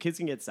hamburgers. But kids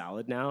can get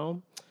salad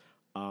now.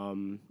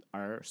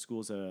 Our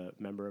school's a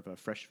member of a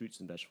fresh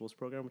fruits and vegetables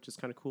program, which is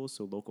kind of cool.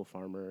 So local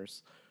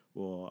farmers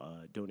will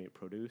donate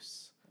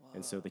produce.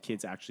 And so the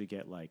kids actually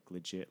get like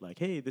legit, like,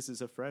 hey, this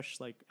is a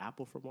fresh like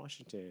apple from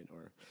Washington,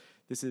 or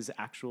this is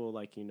actual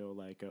like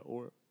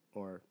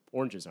or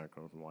oranges aren't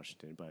grown from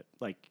Washington, but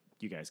like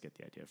you guys get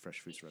the idea.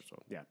 Fresh fruits,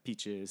 yeah,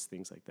 peaches,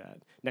 things like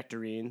that,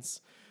 nectarines.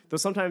 Though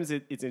sometimes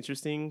it's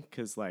interesting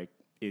because like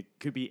it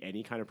could be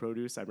any kind of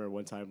produce. I remember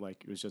one time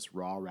like it was just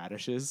raw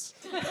radishes,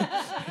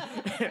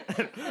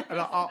 and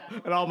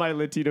all my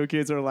Latino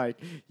kids are like,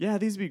 yeah,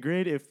 these would be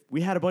great if we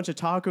had a bunch of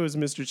tacos,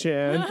 Mr.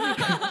 Chan.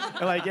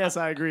 And like, yes,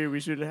 I agree. We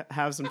should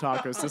have some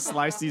tacos to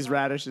slice these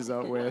radishes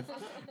out with.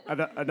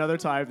 Another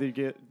time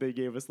they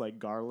gave us like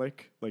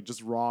garlic, like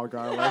just raw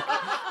garlic.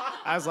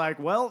 I was like,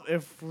 well,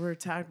 if we're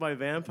attacked by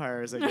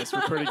vampires, I guess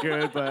we're pretty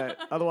good. But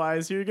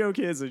otherwise, here you go,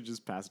 kids. And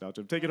just pass it out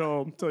to them. Take it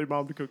home. Tell your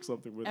mom to cook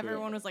something with it.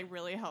 Everyone was like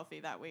really healthy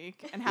that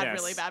week and had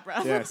really bad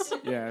breath.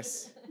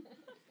 Yes.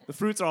 The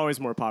fruits are always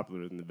more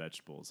popular than the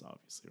vegetables,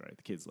 obviously, right?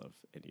 The kids love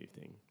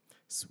anything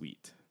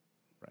sweet,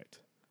 right?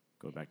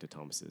 Going back to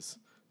Thomas's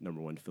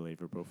number one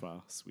flavor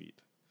profile,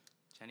 sweet.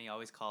 Jenny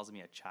always calls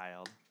me a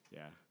child.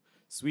 Yeah.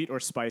 Sweet or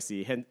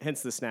spicy,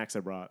 hence the snacks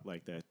I brought,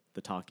 like the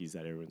Takis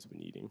that everyone's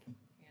been eating.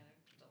 Yeah,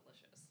 they're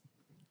delicious.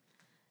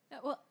 Yeah,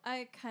 well,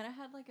 I kind of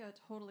had like a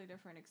totally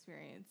different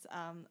experience.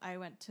 I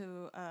went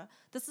to,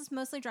 this is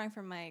mostly drawing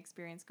from my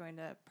experience going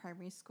to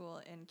primary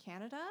school in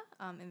Canada,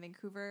 in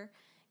Vancouver,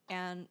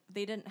 and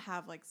they didn't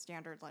have like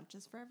standard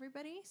lunches for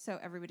everybody, so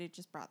everybody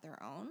just brought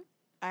their own.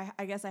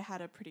 I guess I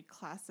had a pretty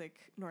classic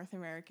North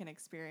American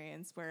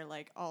experience where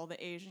like all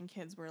the Asian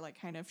kids were like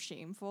kind of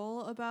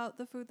shameful about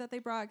the food that they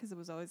brought because it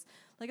was always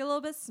like a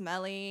little bit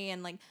smelly,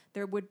 and like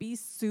there would be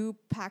soup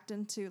packed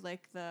into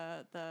like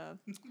the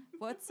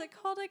what's it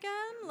called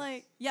again?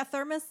 Like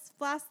thermos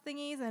flask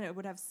thingies, and it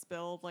would have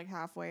spilled like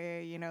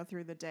halfway,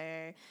 through the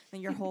day.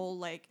 Then your whole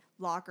like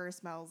locker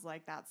smells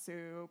like that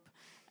soup,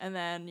 and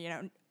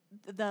then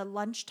the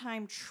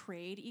lunchtime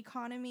trade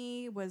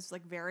economy was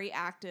like very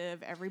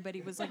active.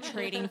 Everybody was like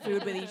trading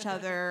food with each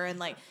other, and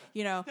like,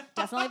 you know,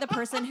 definitely the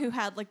person who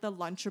had like the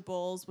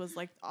Lunchables was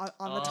like on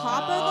the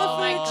top of Oh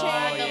the my food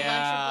god, chain. the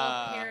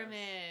yeah. Lunchable pyramid.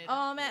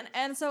 Oh man!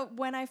 And so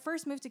when I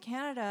first moved to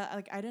Canada,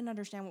 like I didn't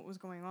understand what was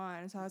going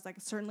on, so I was like,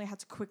 certainly had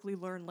to quickly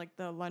learn like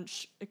the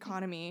lunch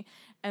economy.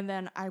 And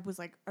then I was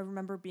like, I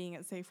remember being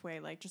at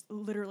Safeway, like just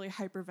literally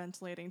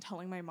hyperventilating,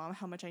 telling my mom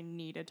how much I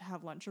needed to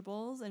have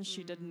Lunchables, and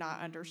she did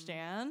not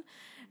understand.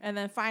 And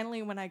then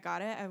finally, when I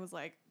got it, I was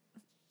like,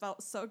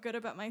 felt so good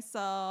about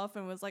myself,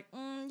 and was like,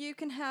 you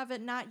can have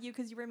it, not you,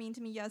 because you were mean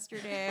to me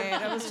yesterday.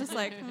 And I was just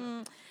like,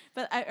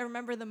 But I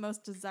remember the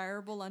most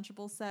desirable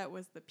Lunchable set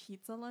was the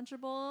pizza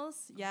Lunchables.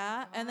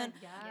 Yeah. And then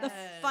the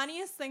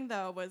funniest thing,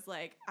 though, was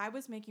like I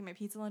was making my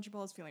pizza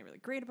Lunchables, feeling really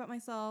great about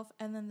myself.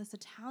 And then this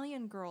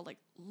Italian girl like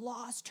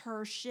lost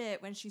her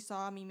shit when she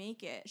saw me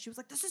make it. She was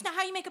like, "This is not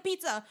how you make a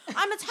pizza.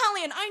 I'm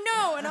Italian. I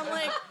know." And I'm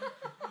like,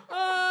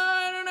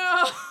 I don't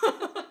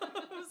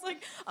know. It was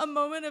like a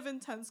moment of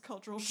intense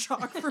cultural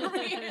shock for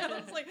me. And I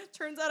was like,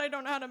 turns out I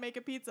don't know how to make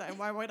a pizza. And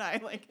why would I?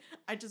 Like,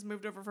 I just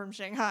moved over from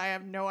Shanghai. I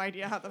have no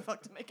idea how the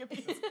fuck to make a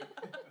pizza.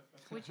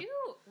 Would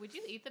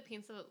you eat the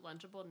pizza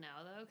Lunchable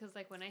now though? Because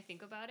like when I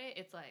think about it,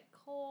 it's like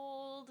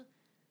cold.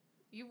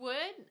 You would?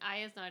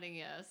 Aya's nodding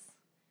yes.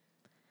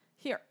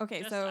 Here, okay,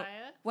 Just so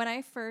Aya? when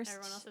I first,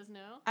 Everyone else says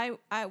no.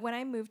 I when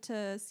I moved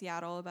to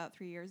Seattle about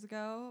 3 years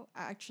ago,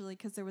 actually,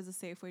 because there was a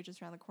Safeway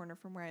just around the corner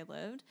from where I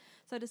lived,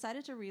 so I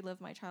decided to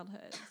relive my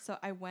childhood. So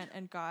I went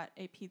and got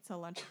a pizza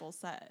Lunchable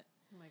set.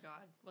 Oh my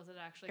god, was it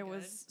actually It good?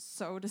 was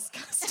so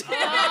disgusting.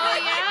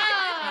 Oh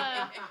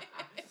yeah.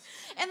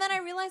 And then I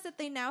realized that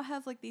they now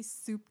have like these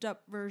souped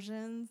up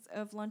versions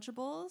of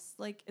Lunchables.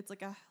 Like it's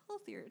like a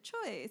healthier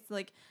choice.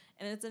 Like,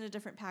 and it's in a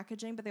different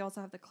packaging, but they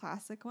also have the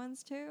classic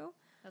ones too.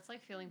 That's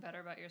like feeling better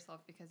about yourself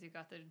because you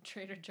got the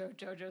Trader Joe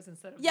JoJo's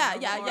instead of Yeah,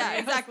 the yeah, normal Oreos.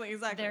 exactly.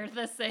 They're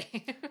the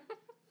same.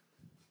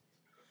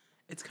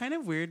 It's kind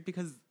of weird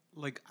because,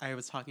 like I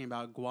was talking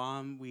about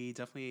Guam, we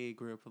definitely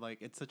grew up with,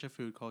 like, it's such a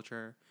food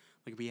culture.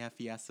 Like, we have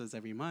fiestas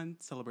every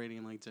month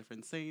celebrating, like,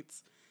 different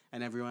saints,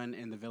 and everyone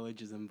in the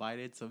village is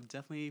invited. So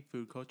definitely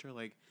food culture,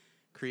 like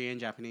Korean,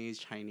 Japanese,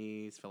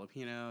 Chinese,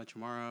 Filipino,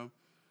 Chamorro.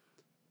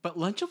 But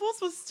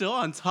Lunchables was still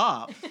on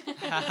top.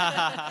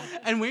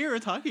 And when you were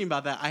talking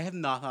about that, I have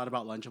not thought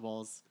about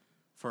Lunchables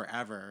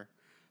forever.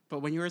 But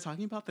when you were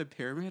talking about the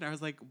pyramid, I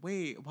was like,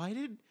 wait,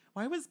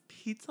 why was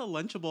pizza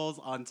Lunchables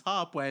on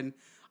top when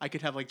I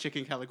could have like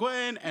chicken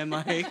calaguan and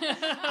like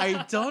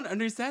I don't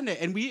understand it.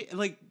 And we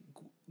like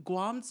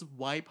Guam's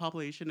white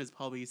population is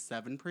probably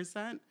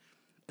 7%.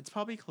 It's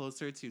probably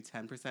closer to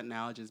 10%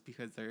 now just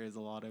because there is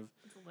a lot of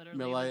It's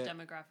literally the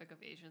demographic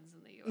of Asians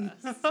in the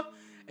U.S.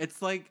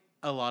 it's like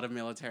a lot of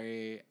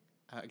military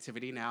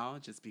activity now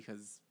just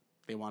because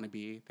they want to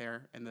be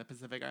there in the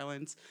Pacific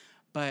Islands.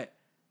 But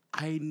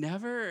I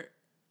never,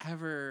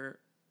 ever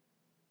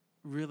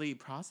really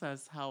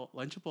processed how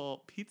Lunchable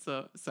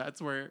pizza sets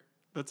were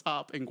the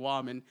top in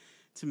Guam. And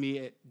to me,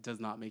 it does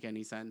not make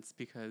any sense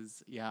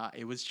because, yeah,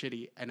 it was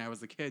shitty. And I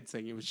was a kid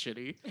saying it was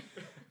shitty.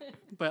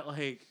 But,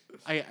 like,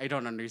 I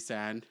don't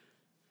understand.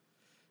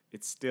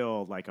 It's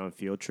still like on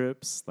field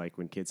trips, like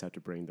when kids have to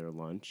bring their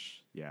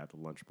lunch. Yeah, the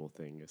Lunchable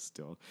thing is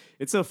still.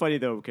 It's so funny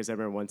though because I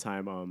remember one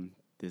time,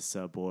 this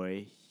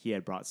boy, he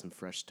had brought some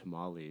fresh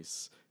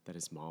tamales that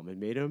his mom had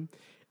made him,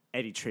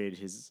 and he traded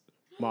his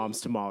mom's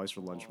tamales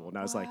for Lunchable, and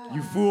I was like,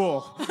 "You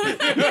fool!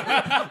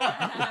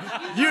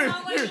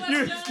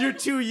 you're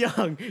too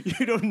young.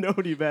 You don't know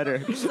any better."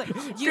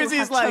 You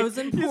have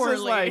chosen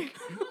poorly.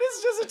 This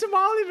is just a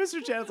tamale,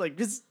 Mr. Chan. It's like,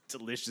 this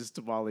delicious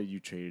tamale, you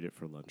traded it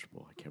for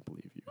Lunchable. I can't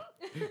believe you.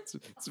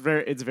 It's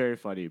very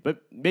funny.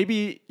 But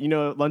maybe,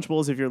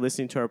 Lunchables, if you're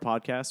listening to our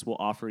podcast, will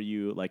offer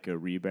you like a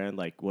rebrand.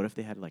 Like, what if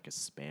they had like a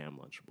spam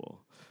Lunchable?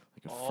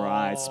 Like a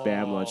fried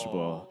spam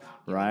Lunchable,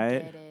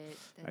 right? Get it.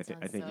 That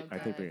I think sounds so I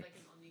think good. we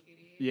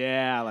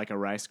yeah, like a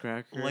rice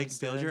cracker. Like,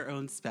 instead. build your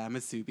own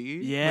spamasubi.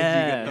 Yes.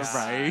 Like, you get the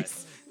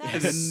rice That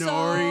and the is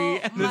nori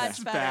so and the much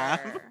spam.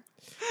 better.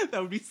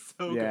 That would be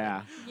so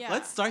Yeah. good. Yeah.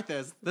 Let's start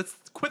this. Let's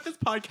quit this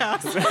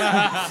podcast.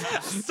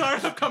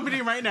 Start a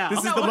company right now. This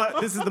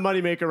is the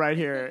moneymaker right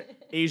here.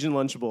 Asian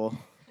Lunchable.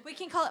 We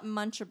can call it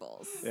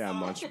Munchables. Yeah,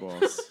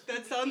 Munchables.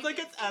 That sounds like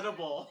it's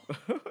edible.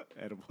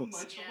 Edibles.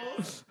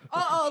 Munchables.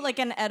 Oh, like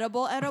an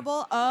edible.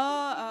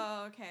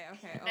 Oh, okay.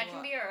 That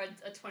can be our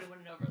a 21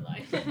 and over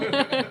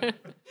line.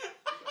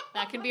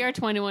 That can be our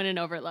 21 and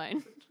over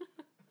line.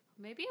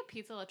 Maybe a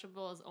pizza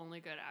Lunchable is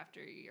only good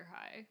after you're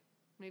high.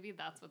 Maybe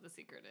that's what the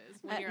secret is.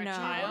 When you're no. a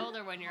child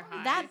or when you're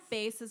high. That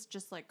base is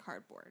just like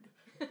cardboard.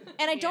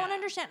 And I don't Yeah.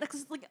 understand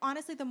because, like,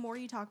 honestly, the more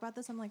you talk about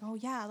this, I'm like, oh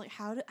yeah, like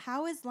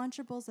how is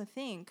Lunchables a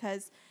thing?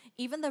 Because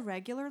even the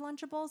regular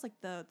Lunchables, like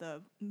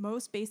the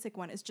most basic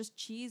one, is just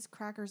cheese,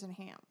 crackers, and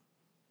ham.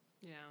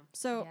 Yeah.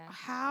 So Yeah.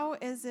 how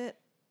is it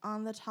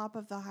on the top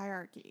of the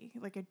hierarchy?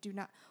 Like, I do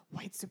not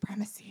white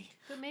supremacy.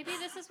 But maybe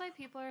this is why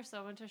people are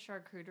so into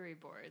charcuterie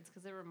boards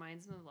because it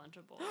reminds them of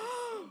Lunchables.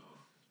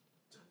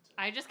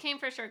 I just came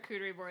for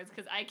charcuterie boards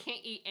because I can't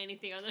eat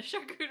anything on the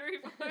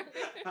charcuterie board.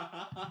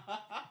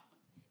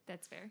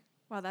 That's fair.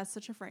 Wow, that's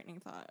such a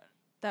frightening thought.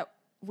 That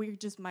we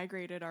just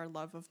migrated our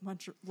love of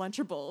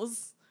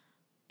Lunchables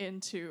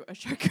into a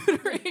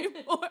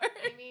charcuterie board.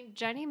 I mean,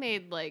 Jenny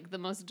made like the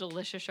most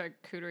delicious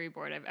charcuterie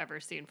board I've ever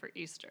seen for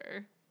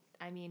Easter.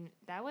 I mean,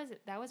 that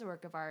was a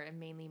work of art and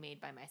mainly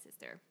made by my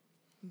sister.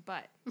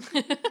 But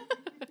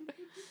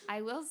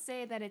I will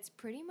say that it's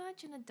pretty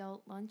much an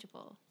adult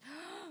Lunchable.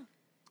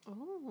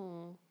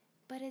 Oh.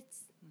 But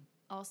it's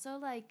also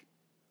like,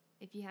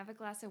 if you have a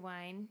glass of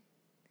wine,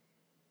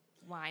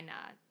 why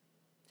not?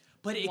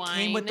 But it Wine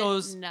came with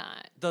those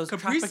not.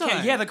 Capri Tropicana-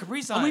 Sun. Yeah, the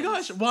Capri Sun. Oh my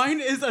gosh, wine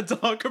is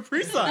adult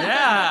Capri Sun.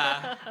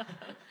 Yeah.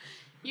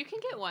 You can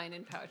get wine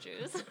in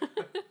pouches.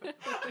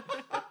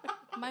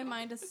 My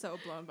mind is so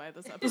blown by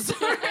this episode.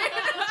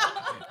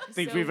 I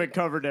think So- we've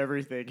uncovered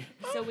everything.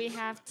 So we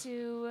have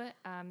to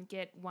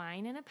get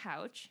wine in a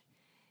pouch,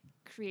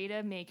 create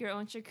a make your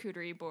own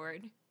charcuterie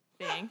board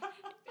thing,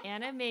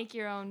 and a make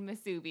your own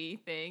masubi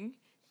thing,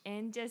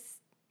 and just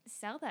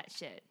sell that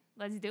shit.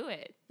 Let's do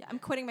it. Yeah, I'm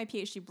quitting my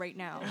PhD right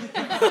now.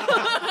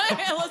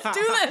 Let's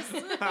do this.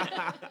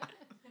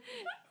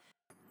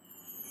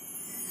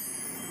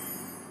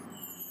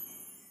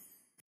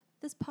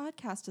 This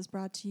podcast is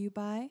brought to you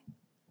by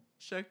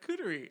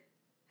Charcuterie.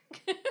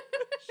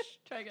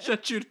 Try again.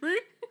 Charcuterie?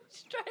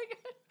 Try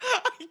again.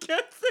 I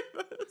can't say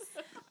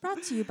this.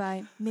 brought to you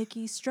by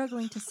Mickey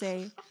struggling to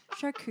say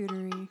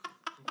charcuterie.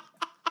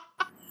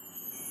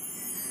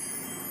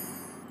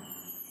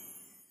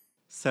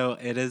 So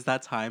it is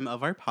that time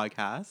of our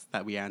podcast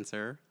that we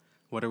answer,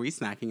 what are we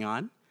snacking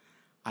on?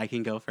 I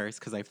can go first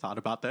because I've thought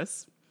about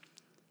this.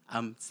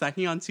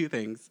 Snacking on two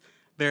things.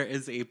 There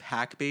is a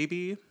Pack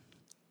Baby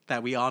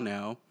that we all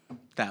know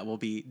that will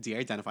be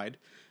de-identified,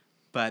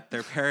 but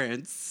their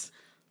parents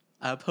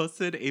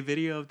posted a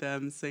video of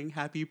them saying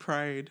Happy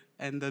Pride,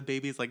 and the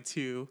baby's like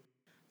 2.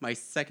 My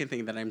second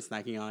thing that I'm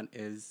snacking on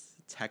is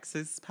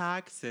Texas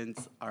Pack,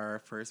 since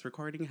our first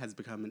recording has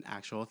become an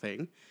actual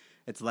thing.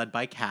 It's led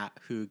by Kat,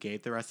 who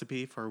gave the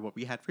recipe for what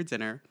we had for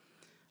dinner,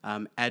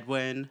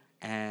 Edwin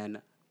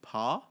and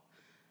Paul,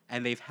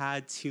 and they've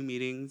had 2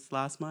 meetings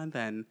last month,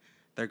 and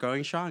they're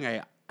going strong.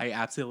 I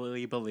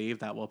absolutely believe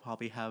that we'll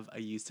probably have a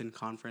Houston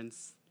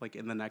conference like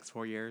in the next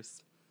 4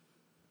 years.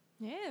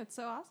 Yeah, it's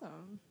so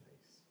awesome.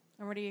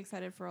 I'm already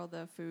excited for all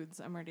the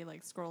foods. I'm already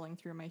like scrolling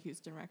through my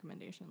Houston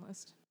recommendation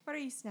list. What are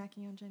you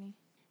snacking on, Jenny?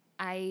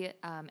 I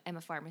am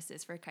a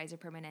pharmacist for Kaiser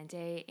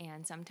Permanente,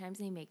 and sometimes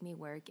they make me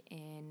work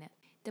in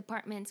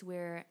departments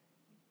where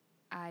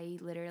I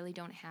literally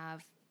don't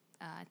have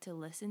to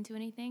listen to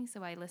anything.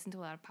 So I listen to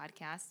a lot of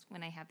podcasts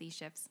when I have these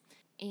shifts.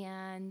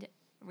 And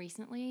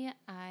recently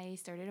I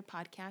started a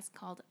podcast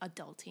called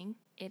Adulting.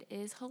 It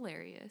is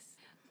hilarious.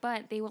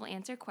 But they will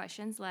answer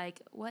questions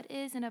like, what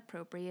is an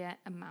appropriate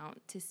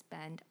amount to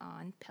spend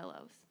on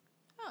pillows?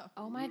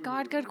 Oh my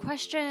God, good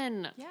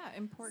question. Yeah,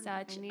 important.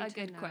 Such I need a to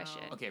good know.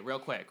 question. Okay, real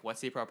quick.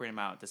 What's the appropriate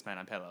amount to spend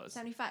on pillows?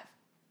 75.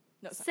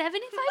 No, sorry.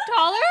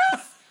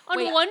 $75 on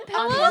Wait, one on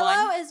pillow?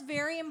 Pillow is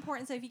very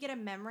important. So if you get a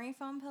memory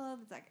foam pillow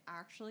that's like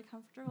actually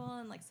comfortable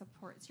and like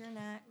supports your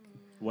neck.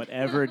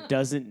 Whatever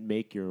doesn't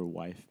make your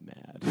wife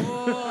mad.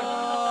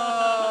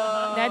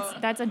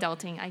 That's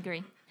adulting. I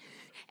agree.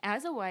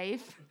 As a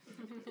wife,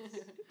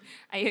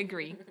 I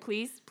agree.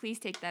 Please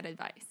take that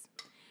advice.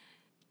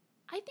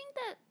 I think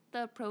that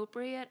the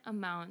appropriate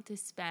amount to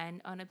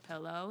spend on a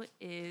pillow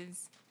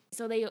is,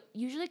 so they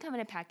usually come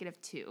in a packet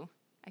of 2.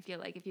 I feel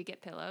like if you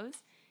get pillows.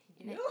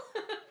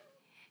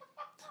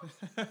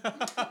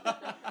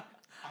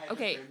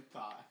 Okay.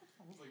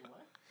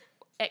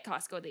 At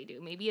Costco they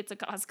do. Maybe it's a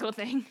Costco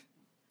thing.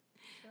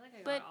 I feel like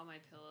I But- got all my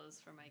pillows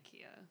from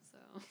IKEA,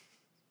 so.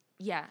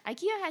 Yeah,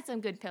 IKEA had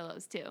some good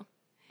pillows too.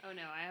 Oh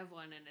no, I have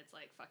one and it's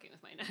like fucking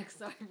with my neck,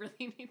 so I really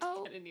need to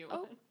Oh, get a new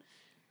oh. one.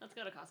 Let's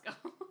go to Costco.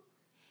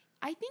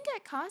 I think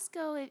at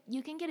Costco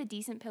you can get a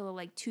decent pillow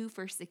like 2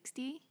 for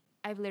 $60.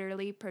 I've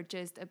literally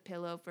purchased a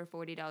pillow for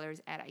 $40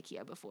 at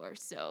IKEA before,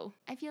 so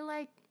I feel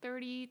like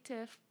 $30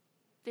 to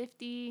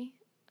 $50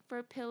 for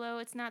a pillow,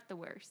 it's not the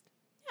worst.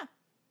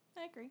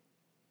 I agree.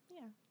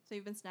 Yeah. So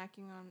you've been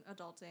snacking on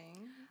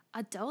adulting.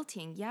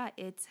 Adulting, yeah,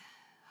 it's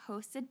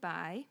hosted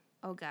by,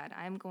 oh God,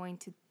 I'm going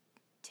to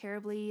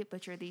terribly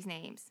butcher these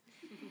names.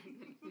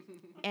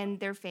 And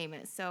they're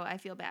famous, so I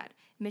feel bad.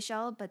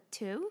 Michelle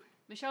Batu,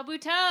 Michelle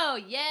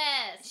Buteau,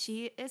 yes!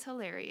 she is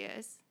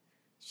hilarious.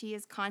 She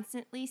is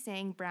constantly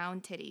saying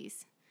brown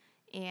titties.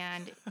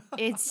 And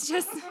it's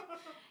just,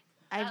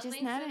 I've That just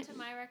links not. into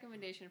my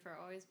recommendation for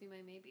Always Be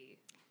My Maybe.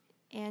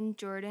 And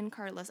Jordan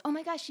Carlos. Oh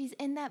my gosh, she's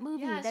in that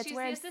movie. Yes, That's she's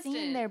where the I've seen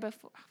assistant. there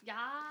before.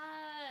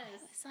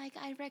 Yes! It's like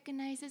I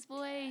recognize his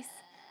voice.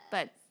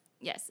 But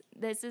yes,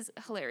 this is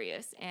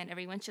hilarious, and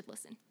everyone should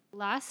listen.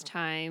 Last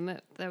time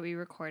that we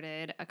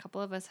recorded, a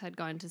couple of us had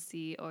gone to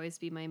see Always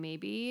Be My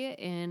Maybe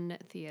in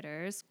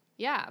theaters.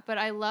 Yeah, but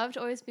I loved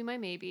Always Be My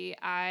Maybe.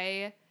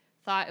 I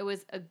thought it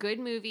was a good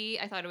movie.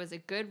 I thought it was a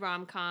good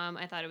rom-com.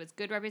 I thought it was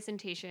good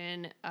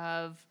representation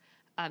of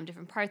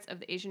different parts of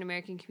the Asian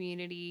American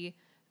community.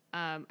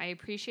 I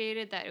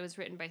appreciated that it was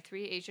written by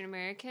 3 Asian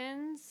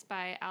Americans,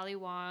 by Ali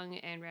Wong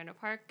and Randall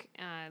Park,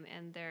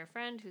 and their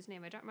friend, whose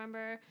name I don't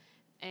remember.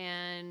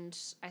 And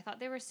I thought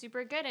they were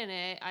super good in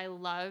it. I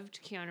loved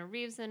Keanu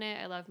Reeves in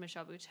it. I loved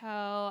Michelle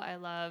Buteau. I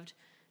loved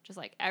just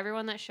like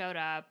everyone that showed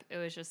up. It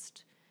was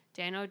just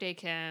Daniel Day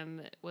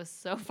Kim was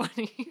so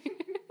funny.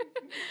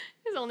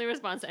 His only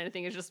response to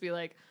anything is just be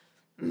like,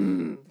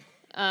 which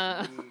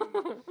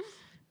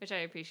I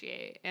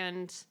appreciate.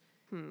 And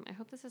I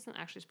hope this doesn't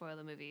actually spoil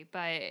the movie,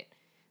 but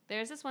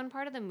there's this one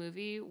part of the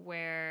movie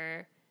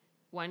where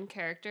one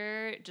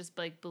character just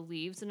like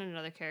believes in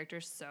another character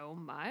so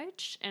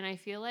much, and I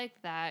feel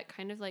like that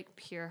kind of like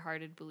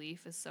pure-hearted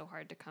belief is so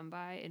hard to come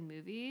by in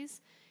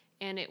movies.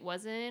 And it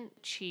wasn't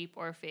cheap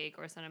or fake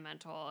or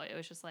sentimental. It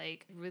was just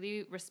like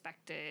really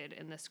respected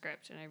in the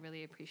script, and I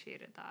really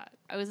appreciated that.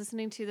 I was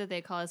listening to the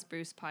They Call Us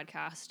Bruce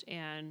podcast,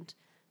 and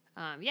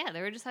yeah,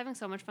 they were just having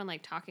so much fun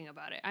like talking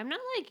about it. I'm not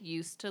like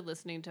used to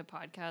listening to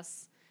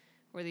podcasts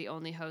where the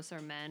only hosts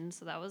are men,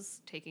 so that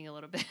was taking a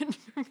little bit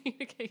for me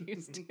to get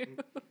used to.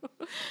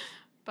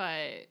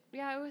 But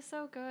yeah, it was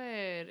so good.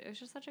 It was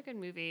just such a good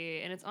movie,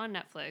 and it's on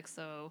Netflix,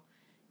 so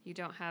you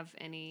don't have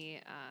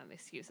any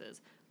excuses.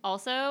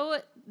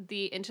 Also,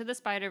 the Into the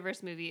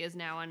Spider-Verse movie is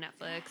now on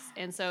Netflix,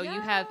 and so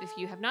if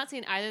you have not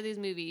seen either of these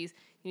movies,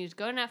 you need to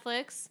go to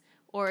Netflix,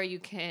 or you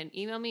can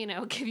email me and I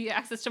will give you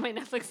access to my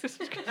Netflix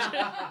subscription,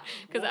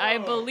 because I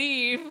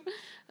believe,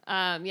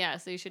 so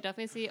you should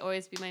definitely see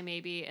Always Be My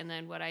Maybe, and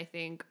then what I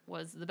think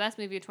was the best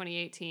movie of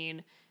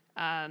 2018,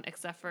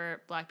 except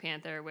for Black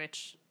Panther,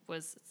 which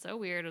was so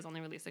weird. It was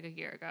only released like a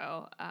year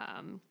ago,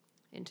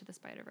 Into the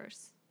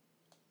Spider-Verse.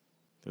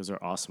 Those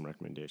are awesome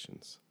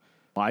recommendations.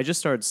 Well, I just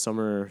started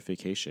summer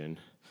vacation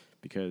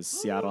because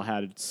Seattle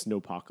had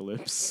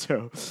snowpocalypse.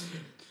 So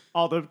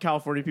all the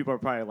California people are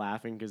probably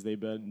laughing because they've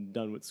been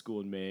done with school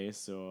in May.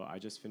 So I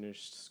just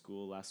finished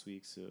school last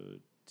week. So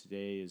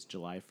today is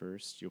July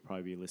 1st. You'll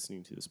probably be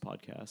listening to this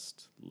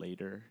podcast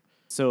later.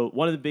 So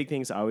one of the big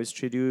things I always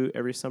try to do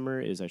every summer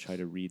is I try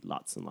to read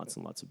lots and lots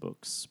and lots of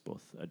books,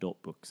 both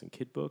adult books and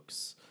kid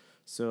books.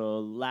 So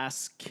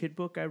last kid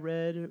book I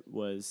read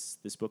was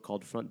this book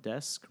called Front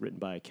Desk, written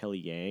by Kelly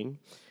Yang.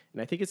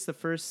 And I think it's the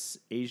first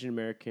Asian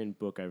American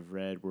book I've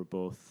read where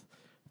both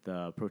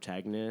the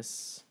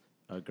protagonist,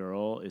 a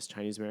girl, is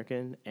Chinese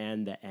American,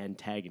 and the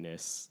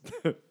antagonist,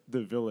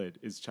 the villain,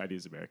 is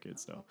Chinese American.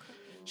 So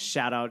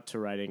shout out to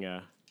writing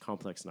a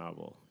complex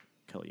novel,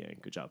 Kelly Yang.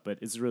 Good job. But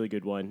it's a really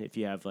good one. If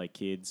you have like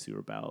kids who are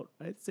about,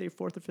 I'd say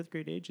 4th or 5th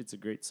grade age, it's a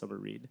great summer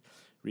read.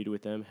 Read it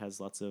with them. Has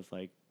lots of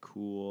like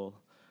cool,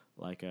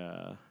 like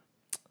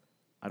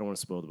I don't want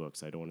to spoil the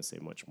books. I don't want to say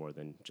much more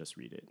than just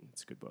read it.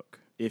 It's a good book.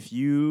 If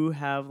you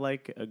have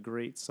like a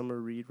great summer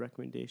read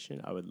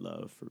recommendation, I would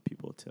love for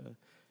people to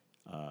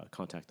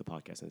contact the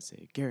podcast and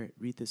say, Garrett,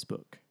 read this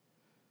book.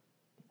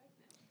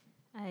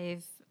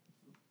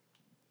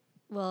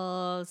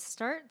 Will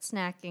start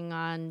snacking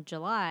on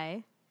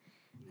July.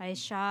 I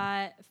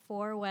shot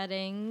 4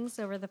 weddings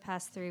over the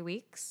past 3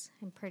 weeks.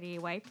 I'm pretty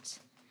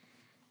wiped.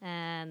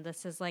 And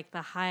this is like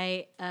the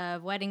height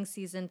of wedding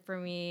season for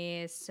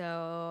me,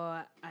 so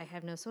I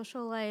have no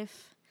social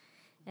life,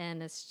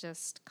 and it's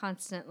just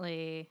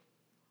constantly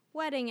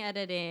wedding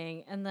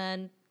editing and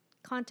then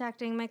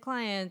contacting my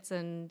clients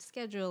and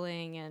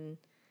scheduling and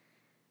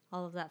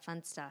all of that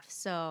fun stuff.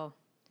 So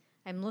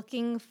I'm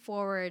looking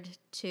forward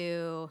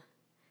to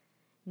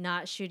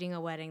not shooting a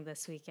wedding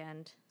this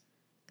weekend.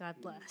 God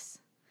bless.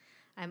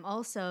 I'm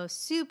also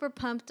super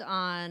pumped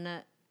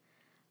on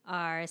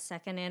our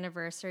 2nd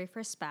anniversary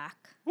for SPAC,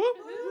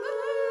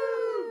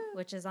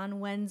 which is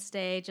on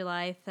Wednesday,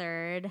 July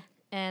 3rd.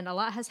 And a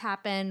lot has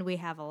happened. We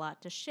have a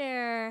lot to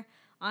share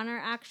on our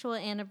actual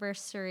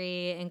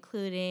anniversary,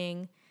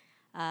 including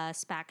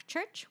SPAC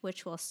Church,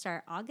 which will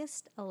start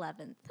August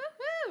 11th.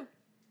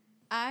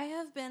 I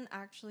have been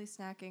actually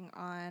snacking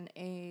on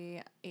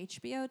a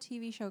HBO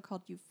TV show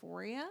called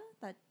Euphoria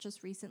that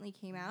just recently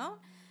came out.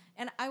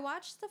 And I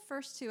watched the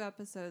first 2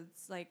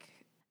 episodes, like,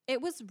 it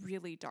was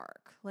really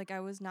dark. Like, I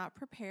was not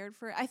prepared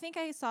for it. I think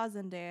I saw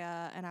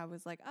Zendaya and I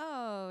was like,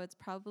 oh, it's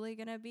probably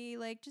going to be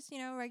like just,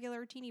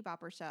 regular teeny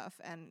bopper stuff.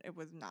 And it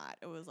was not.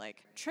 It was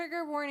like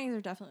trigger warnings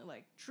are definitely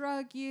like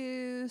drug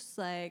use,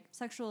 like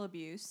sexual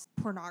abuse,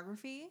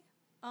 pornography,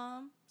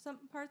 some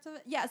parts of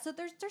it. Yeah, so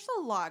there's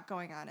a lot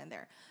going on in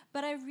there.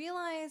 But I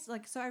realized,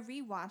 so I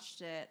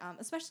rewatched it,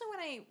 especially when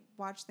I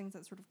watch things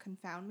that sort of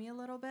confound me a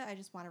little bit. I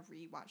just want to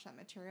rewatch that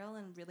material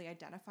and really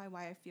identify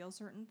why I feel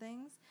certain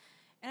things.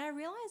 And I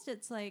realized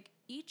it's like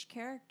each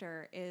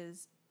character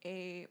is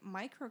a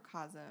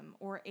microcosm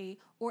or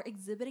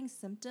exhibiting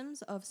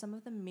symptoms of some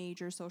of the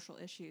major social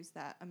issues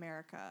that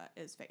America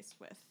is faced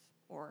with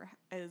or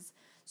is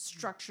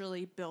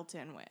structurally built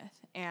in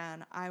with.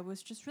 And I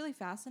was just really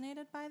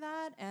fascinated by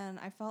that, and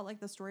I felt like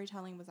the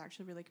storytelling was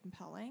actually really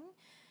compelling.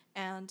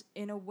 And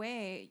in a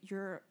way,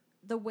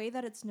 the way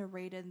that it's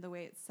narrated and the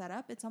way it's set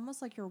up, it's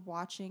almost like you're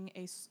watching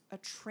a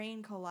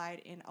train collide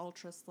in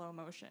ultra slow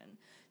motion.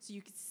 So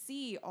you can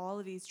see all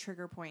of these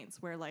trigger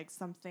points where like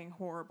something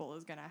horrible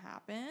is going to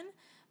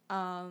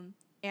happen.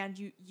 and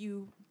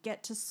you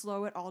get to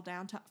slow it all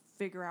down to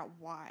figure out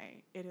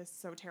why it is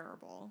so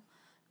terrible.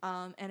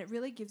 And it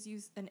really gives you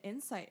an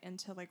insight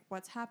into like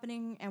what's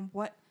happening and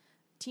what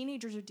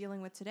teenagers are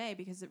dealing with today,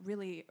 because it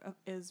really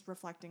is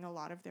reflecting a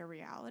lot of their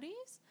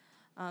realities.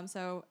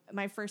 So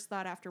my first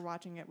thought after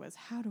watching it was,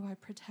 how do I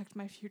protect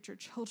my future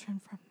children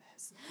from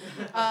this?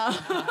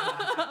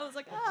 I was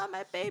like,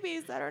 my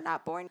babies that are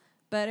not born.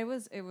 But it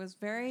was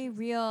very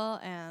real,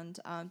 and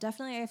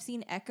definitely I've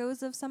seen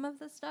echoes of some of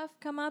the stuff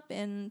come up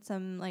in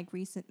some like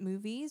recent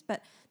movies.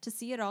 But to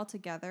see it all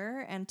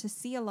together and to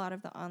see a lot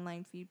of the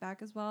online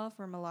feedback as well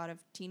from a lot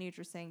of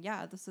teenagers saying,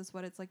 yeah, this is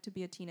what it's like to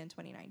be a teen in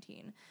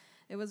 2019.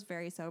 It was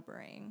very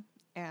sobering,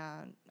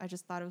 and I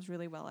just thought it was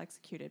really well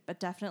executed. But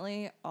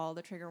definitely all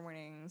the trigger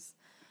warnings,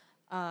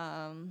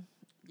 a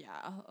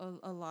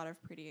lot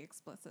of pretty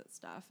explicit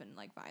stuff and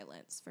like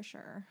violence for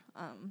sure.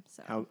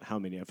 So How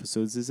many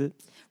episodes is it?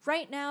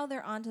 right now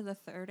they're on to the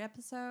 3rd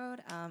episode,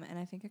 and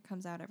I think it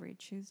comes out every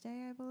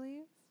Tuesday, I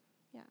believe.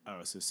 Oh,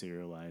 so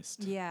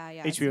serialized.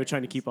 Yeah. HBO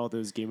trying to keep all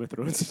those Game of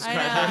Thrones I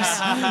know,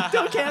 subscribers.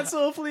 Don't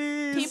cancel,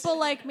 please. People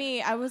like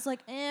me, I was like,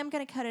 I'm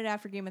gonna cut it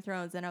after Game of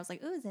Thrones, and I was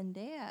like, ooh,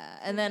 Zendaya,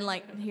 and then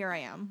like here I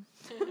am.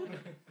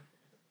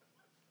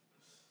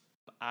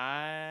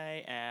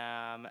 I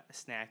am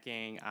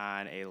snacking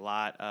on a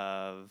lot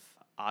of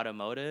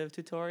automotive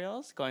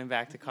tutorials, going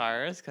back to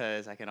cars,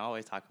 because I can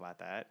always talk about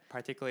that.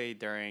 Particularly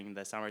during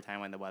the summertime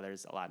when the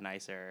weather's a lot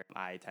nicer,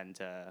 I tend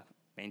to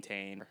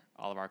maintain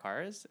all of our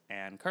cars.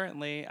 And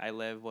currently, I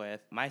live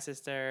with my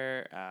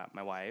sister,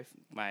 my wife,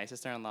 my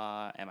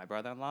sister-in-law, and my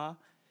brother-in-law.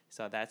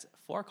 So that's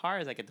 4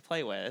 cars I get to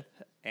play with.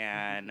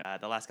 And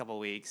the last couple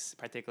of weeks,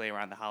 particularly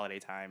around the holiday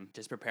time,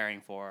 just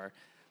preparing for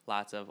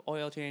lots of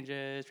oil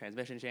changes,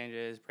 transmission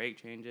changes, brake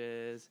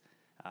changes,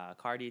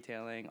 car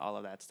detailing, all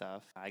of that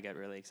stuff. I get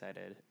really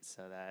excited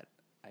so that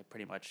I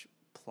pretty much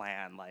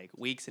plan like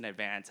weeks in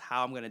advance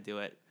how I'm going to do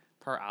it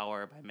per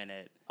hour, by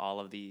minute, all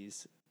of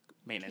these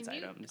maintenance Can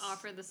you items.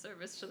 offer the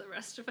service to the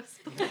rest of us?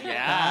 Yeah.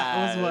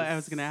 That was what I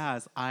was gonna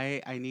ask.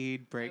 I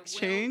need brakes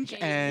change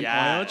and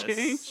oil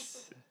change.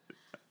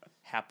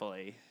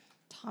 Happily.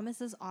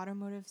 Thomas's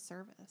automotive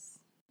service.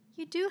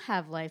 You do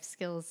have life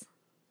skills.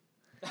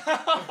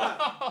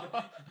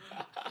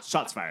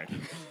 Shots fired.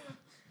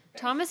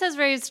 Thomas has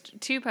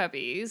raised 2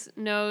 puppies,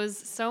 knows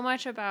so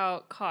much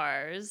about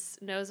cars,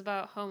 knows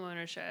about home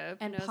ownership,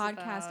 And knows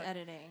podcast about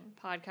editing.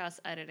 podcast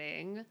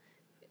editing,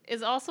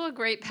 is also a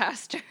great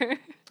pastor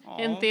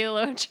and Aw.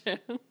 theologian.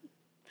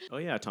 Oh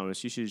yeah,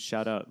 Thomas, you should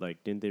shout out.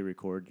 Like, didn't they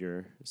record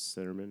your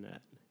sermon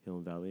at Hill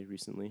and Valley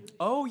recently?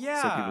 Oh,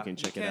 yeah. people can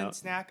check you it can out.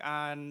 snack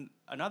on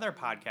another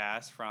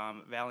podcast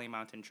from Valley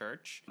Mountain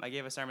Church. I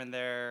gave a sermon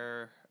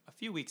there a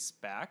few weeks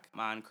back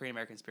on Korean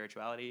American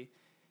spirituality.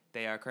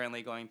 They are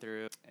currently going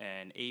through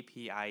an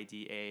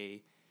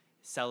APIDA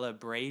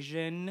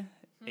celebration,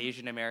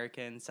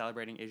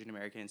 celebrating Asian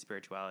American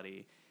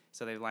spirituality.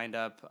 So they've lined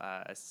up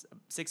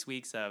 6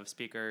 weeks of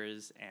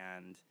speakers,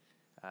 and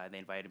they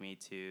invited me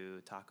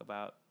to talk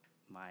about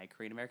my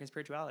Korean American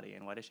spirituality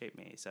and what has shaped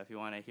me. So if you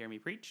want to hear me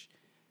preach,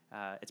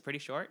 it's pretty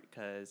short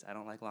because I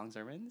don't like long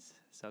sermons.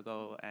 So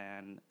go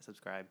and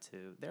subscribe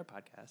to their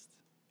podcast.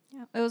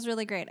 Yeah, it was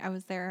really great. I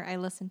was there. I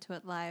listened to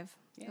it live.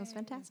 It was Yay.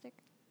 fantastic.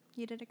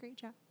 You did a great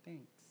job.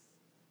 Thanks.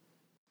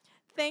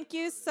 Thank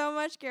you so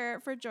much,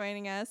 Garrett, for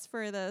joining us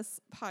for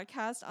this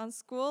podcast on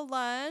school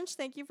lunch.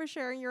 Thank you for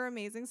sharing your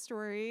amazing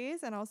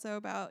stories and also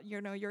about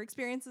your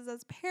experiences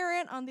as a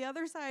parent on the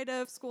other side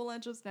of school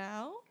lunches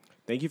now.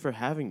 Thank you for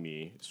having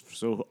me.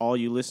 So all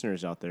you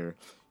listeners out there,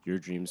 your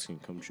dreams can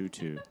come true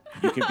too.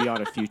 You can be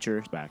on a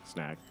future Back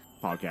Snack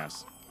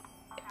podcast.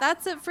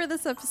 That's it for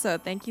this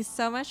episode. Thank you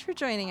so much for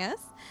joining us.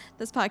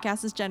 This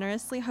podcast is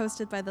generously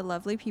hosted by the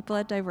lovely people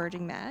at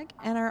Diverging Mag,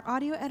 and our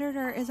audio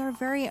editor is our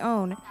very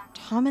own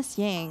Thomas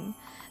Yang.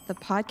 The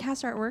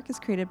podcast artwork is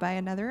created by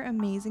another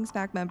amazing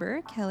SPAC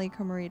member, Kelly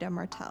Comarita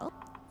Martel.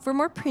 For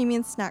more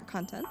premium snack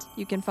content,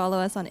 you can follow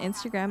us on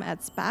Instagram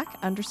at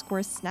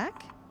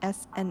SPAC_snack,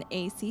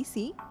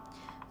 SNACC.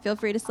 Feel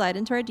free to slide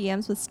into our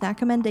DMs with snack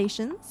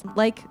recommendations,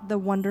 like the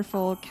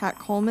wonderful Kat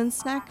Coleman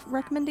snack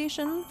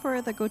recommendation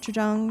for the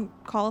gochujang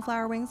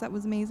cauliflower wings. That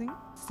was amazing.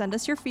 Send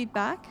us your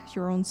feedback,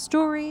 your own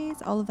stories,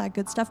 all of that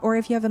good stuff. Or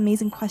if you have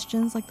amazing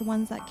questions like the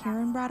ones that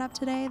Karen brought up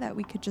today that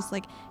we could just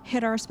like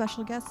hit our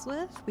special guests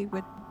with, we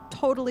would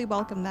totally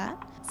welcome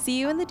that. See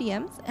you in the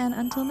DMs, and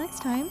until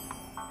next time.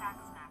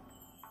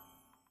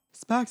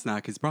 SPAC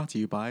Snack is brought to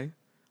you by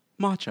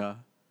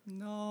Matcha.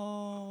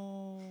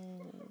 No.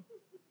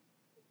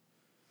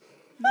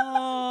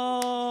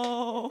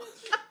 No.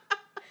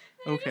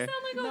 Okay. Sound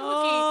like a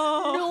Wookiee.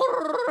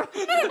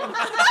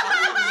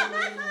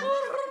 No.